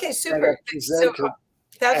principles. Okay, super.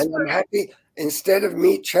 And I'm happy, instead of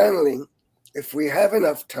me channeling, if we have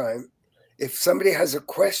enough time, if somebody has a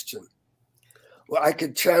question, well, I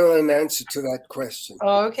could channel an answer to that question.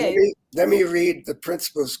 Oh, okay. Let me read the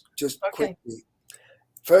principles just quickly.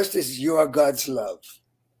 First is, you are God's love.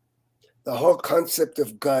 The whole concept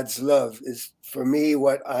of God's love is, for me,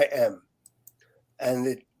 what I am. And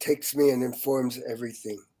it takes me and informs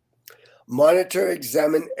everything. Monitor,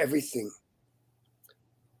 examine everything.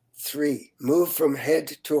 3, move from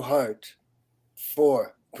head to heart.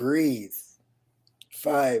 4, breathe.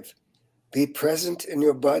 5, be present in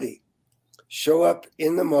your body. Show up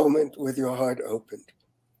in the moment with your heart opened.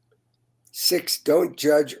 6, don't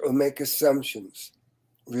judge or make assumptions.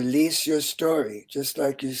 Release your story, just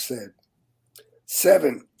like you said.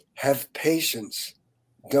 7, have patience.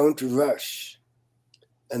 Don't rush.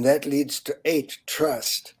 And that leads to 8,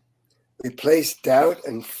 trust. Replace doubt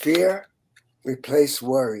and fear. Replace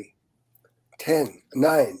worry.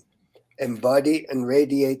 9, embody and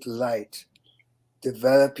radiate light.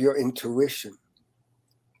 Develop your intuition.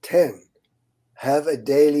 10, have a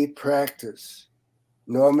daily practice.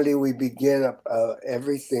 Normally we begin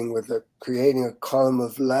everything with creating a column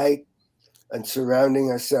of light and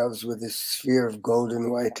surrounding ourselves with this sphere of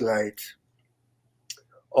golden white light.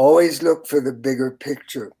 Always look for the bigger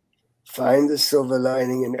picture. Find the silver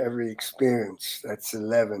lining in every experience. That's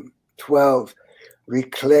 11. 12,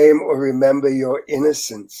 reclaim or remember your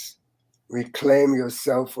innocence. Reclaim your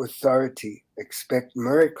self-authority. Expect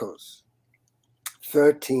miracles.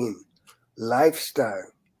 13,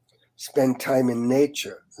 lifestyle. Spend time in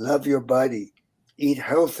nature. Love your body. Eat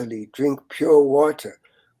healthily. Drink pure water.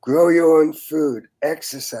 Grow your own food.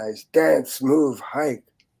 Exercise. Dance. Move. Hike.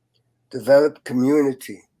 Develop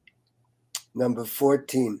community. Number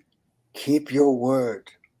 14, keep your word.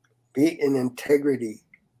 Be in integrity.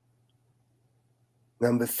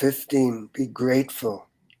 Number 15, be grateful.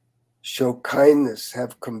 Show kindness,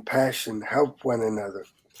 have compassion, help one another,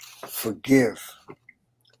 forgive.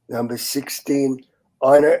 Number 16,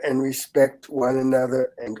 honor and respect one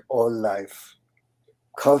another and all life.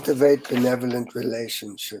 Cultivate benevolent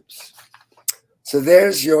relationships. So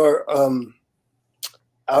there's your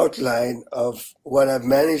outline of what I've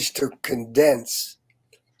managed to condense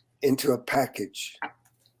into a package.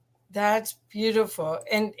 That's beautiful.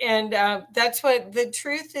 And that's what the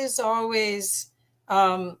truth is always.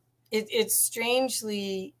 It's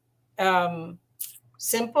strangely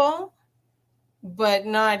simple, but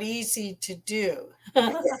not easy to do.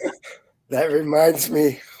 That reminds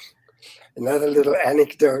me, another little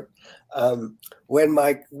anecdote. When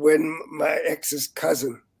my ex's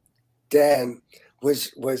cousin Dan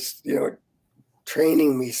was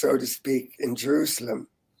training me, so to speak, in Jerusalem,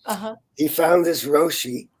 he found this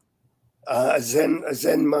Roshi, a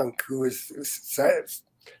Zen monk who was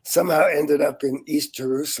somehow ended up in East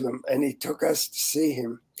Jerusalem, and he took us to see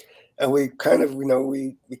him, and we kind of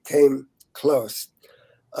we became close.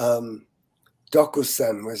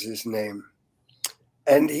 Doku-san was his name.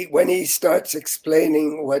 And when he starts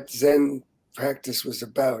explaining what Zen practice was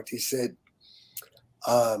about, he said,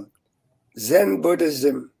 Zen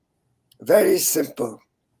Buddhism, very simple,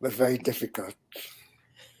 but very difficult.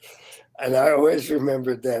 And I always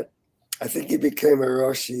remembered that. I think he became a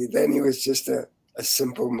Roshi. Then he was just a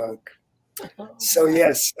simple monk. So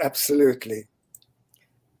yes, absolutely.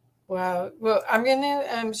 Wow. Well, I'm going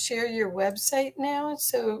to share your website now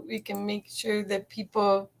so we can make sure that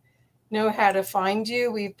people know how to find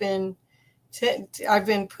you. I've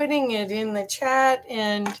been putting it in the chat,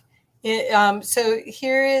 and so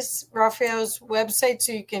here is Raphael's website,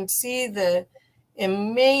 so you can see the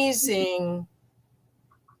amazing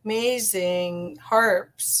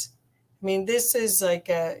harps. I mean, this is like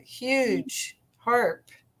a huge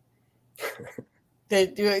harp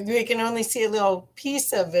that we can only see a little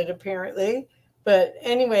piece of it apparently. But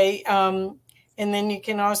anyway, and then you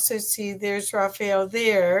can also see there's Raphael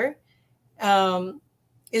there.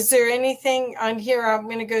 Is there anything on here? I'm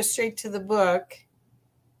going to go straight to the book.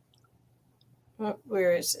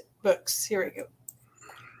 Where is it? Books. Here we go.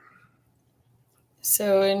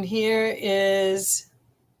 So in here is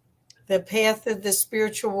the Path of the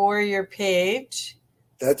Spiritual Warrior page.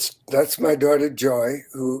 That's my daughter Joy,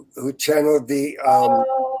 who channeled the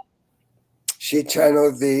she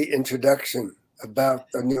channeled the introduction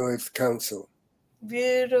about the New Earth Council.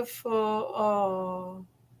 Beautiful. Oh.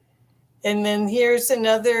 And then here's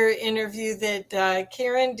another interview that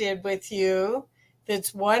Karen did with you.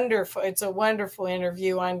 That's wonderful. It's a wonderful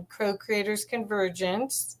interview on Co-Creators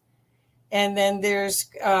Convergence. And then there's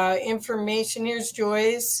information. Here's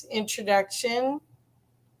Joy's introduction.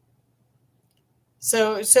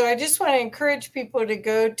 So I just want to encourage people to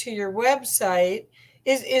go to your website.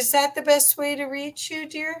 Is that the best way to reach you,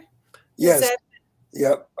 dear? Yes.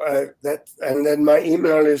 Yep. And then my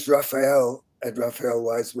email is Raphael at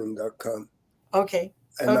raphaelweisman.com. Okay.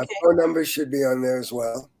 And my phone number should be on there as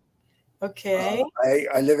well. Okay.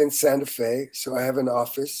 I live in Santa Fe, so I have an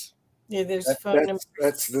office. Yeah, there's phone number.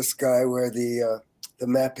 That's this guy where the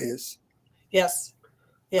map is. Yes.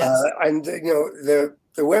 Yes. And the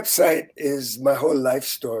website is my whole life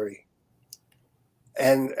story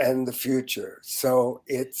and the future. So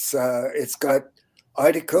it's got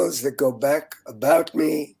articles that go back about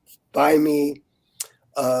me, by me.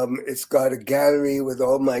 It's got a gallery with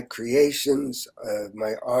all my creations,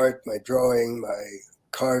 my art, my drawing, my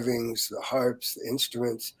carvings, the harps, the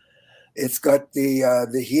instruments. It's got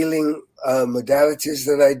the healing modalities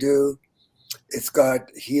that I do. It's got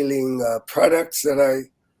healing products that I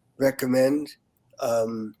recommend.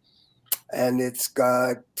 And it's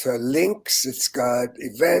got links. It's got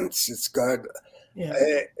events. It's got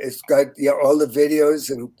all the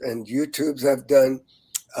videos and YouTubes I've done.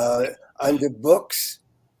 Under books,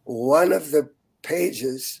 one of the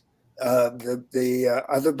pages, the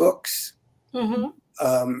other books,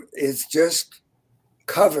 is just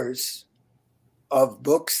covers of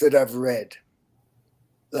books that I've read.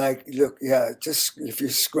 Like, look, just if you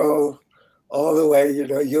scroll all the way,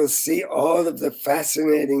 you'll see all of the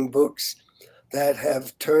fascinating books that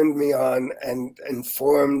have turned me on and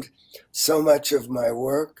informed so much of my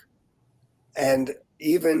work. And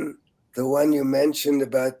even the one you mentioned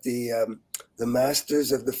about the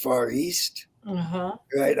Masters of the Far East,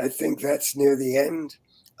 right? I think that's near the end.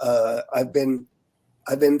 I've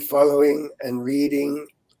been following and reading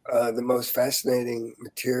the most fascinating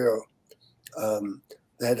material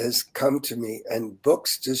that has come to me, and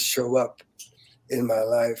books just show up in my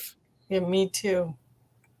life. Yeah, me too.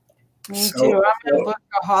 Me too. I'm a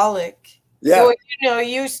bookaholic. Yeah. Well,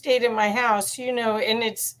 you stayed in my house, and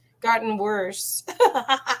it's gotten worse.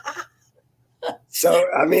 So,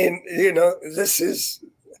 I mean,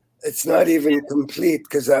 it's not even complete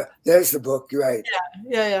because there's the book, right?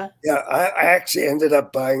 Yeah. Yeah, I actually ended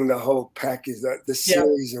up buying the whole package, the Yeah.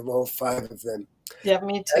 series of all 5 of them. Yeah,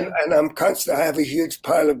 me too. And I'm constant. I have a huge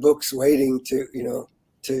pile of books waiting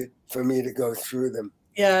for me to go through them.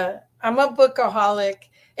 Yeah, I'm a bookaholic,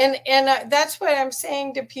 and that's what I'm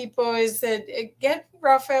saying to people is that get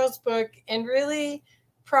Raphael's book and really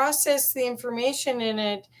process the information in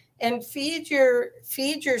it and feed your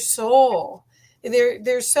soul.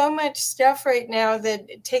 There's so much stuff right now that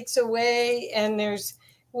it takes away, and there's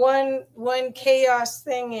one chaos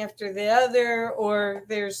thing after the other, or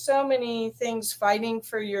there's so many things fighting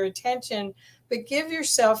for your attention. But give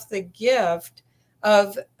yourself the gift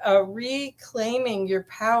of reclaiming your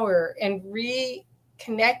power and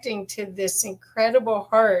reconnecting to this incredible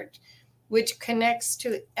heart, which connects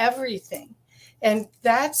to everything. And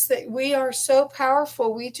that's that we are so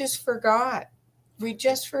powerful. We just forgot. We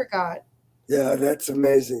just forgot. Yeah, that's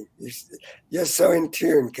amazing. You're so in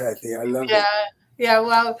tune, Kathy. I love it. Yeah.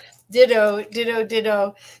 Well,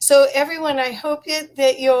 ditto. So everyone, I hope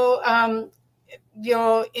that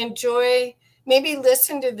you'll enjoy, maybe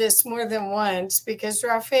listen to this more than once, because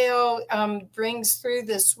Raphael brings through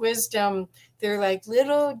this wisdom. They're like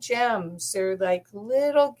little gems. They're like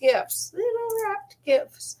little gifts, little wrapped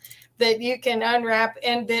gifts that you can unwrap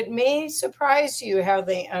and that may surprise you how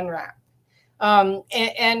they unwrap.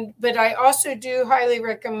 But I also do highly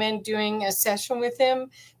recommend doing a session with him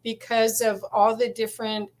because of all the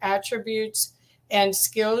different attributes and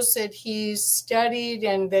skills that he's studied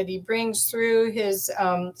and that he brings through his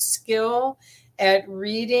skill at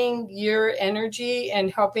reading your energy and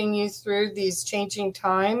helping you through these changing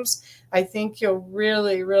times. I think you'll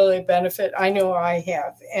really, really benefit. I know I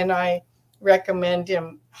have, and I recommend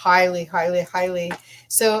him highly, highly, highly.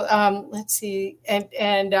 So let's see. And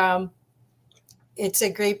it's a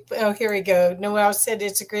great, oh, here we go. Noelle said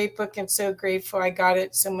it's a great book and so grateful I got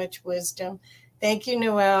it. So much wisdom. Thank you,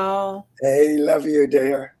 Noelle. Hey, love you,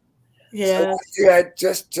 dear. Yeah. So,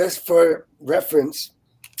 just for reference,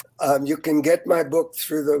 you can get my book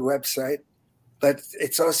through the website, but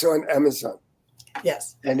it's also on Amazon.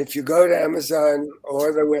 Yes. And if you go to Amazon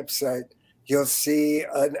or the website, you'll see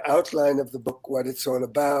an outline of the book, what it's all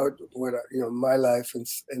about, what my life,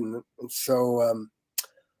 and so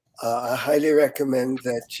I highly recommend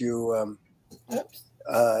that you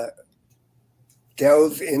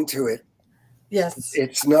delve into it. Yes.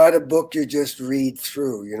 It's not a book you just read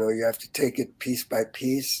through. You have to take it piece by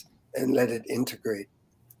piece and let it integrate.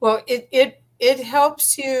 Well, it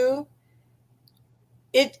helps you.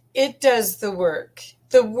 It does the work.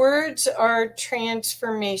 The words are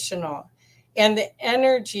transformational, and the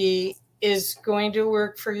energy is going to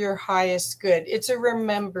work for your highest good. It's a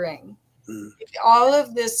remembering. All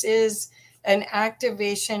of this is an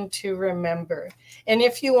activation to remember. And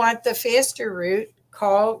if you want the faster route,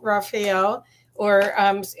 call Raphael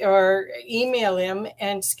or email him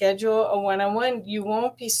and schedule a one-on-one. You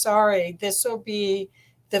won't be sorry. This will be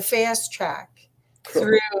the fast track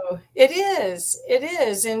through. It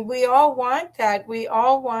is. And we all want that. We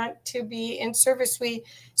all want to be in service. We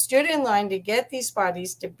stood in line to get these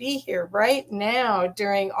bodies to be here right now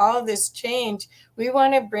during all this change. We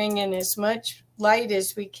want to bring in as much light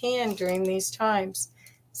as we can during these times.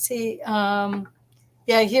 See,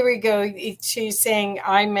 yeah, here we go. She's saying,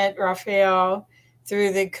 I met Raphael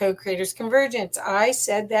through the Co-Creators Convergence. I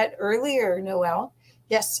said that earlier, Noelle.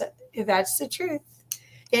 Yes, that's the truth.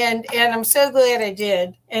 And I'm so glad I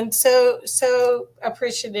did. And so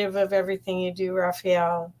appreciative of everything you do,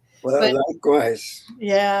 Raphael. Well, likewise.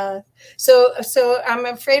 Yeah. So I'm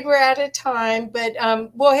afraid we're out of time, but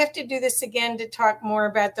we'll have to do this again to talk more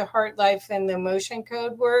about the heart life and the emotion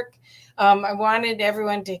code work. I wanted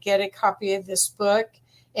everyone to get a copy of this book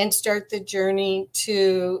and start the journey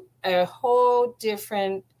to a whole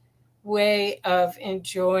different way of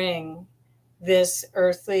enjoying this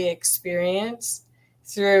earthly experience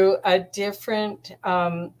through a different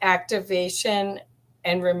activation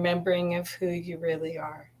and remembering of who you really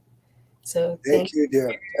are. So thank you,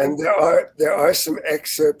 dear. And there are some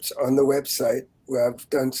excerpts on the website where I've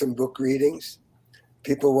done some book readings.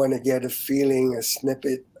 People want to get a feeling, a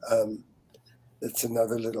snippet. That's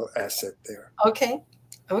another little asset there. Okay,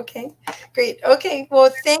 great. Okay,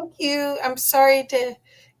 well, thank you. I'm sorry to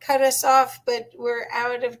cut us off, but we're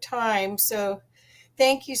out of time. So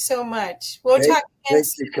thank you so much. We'll talk again. Thank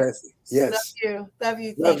you, Kathy. Yes. Love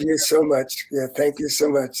you. Love you so much. Yeah, thank you so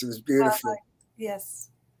much. It was beautiful. Yes.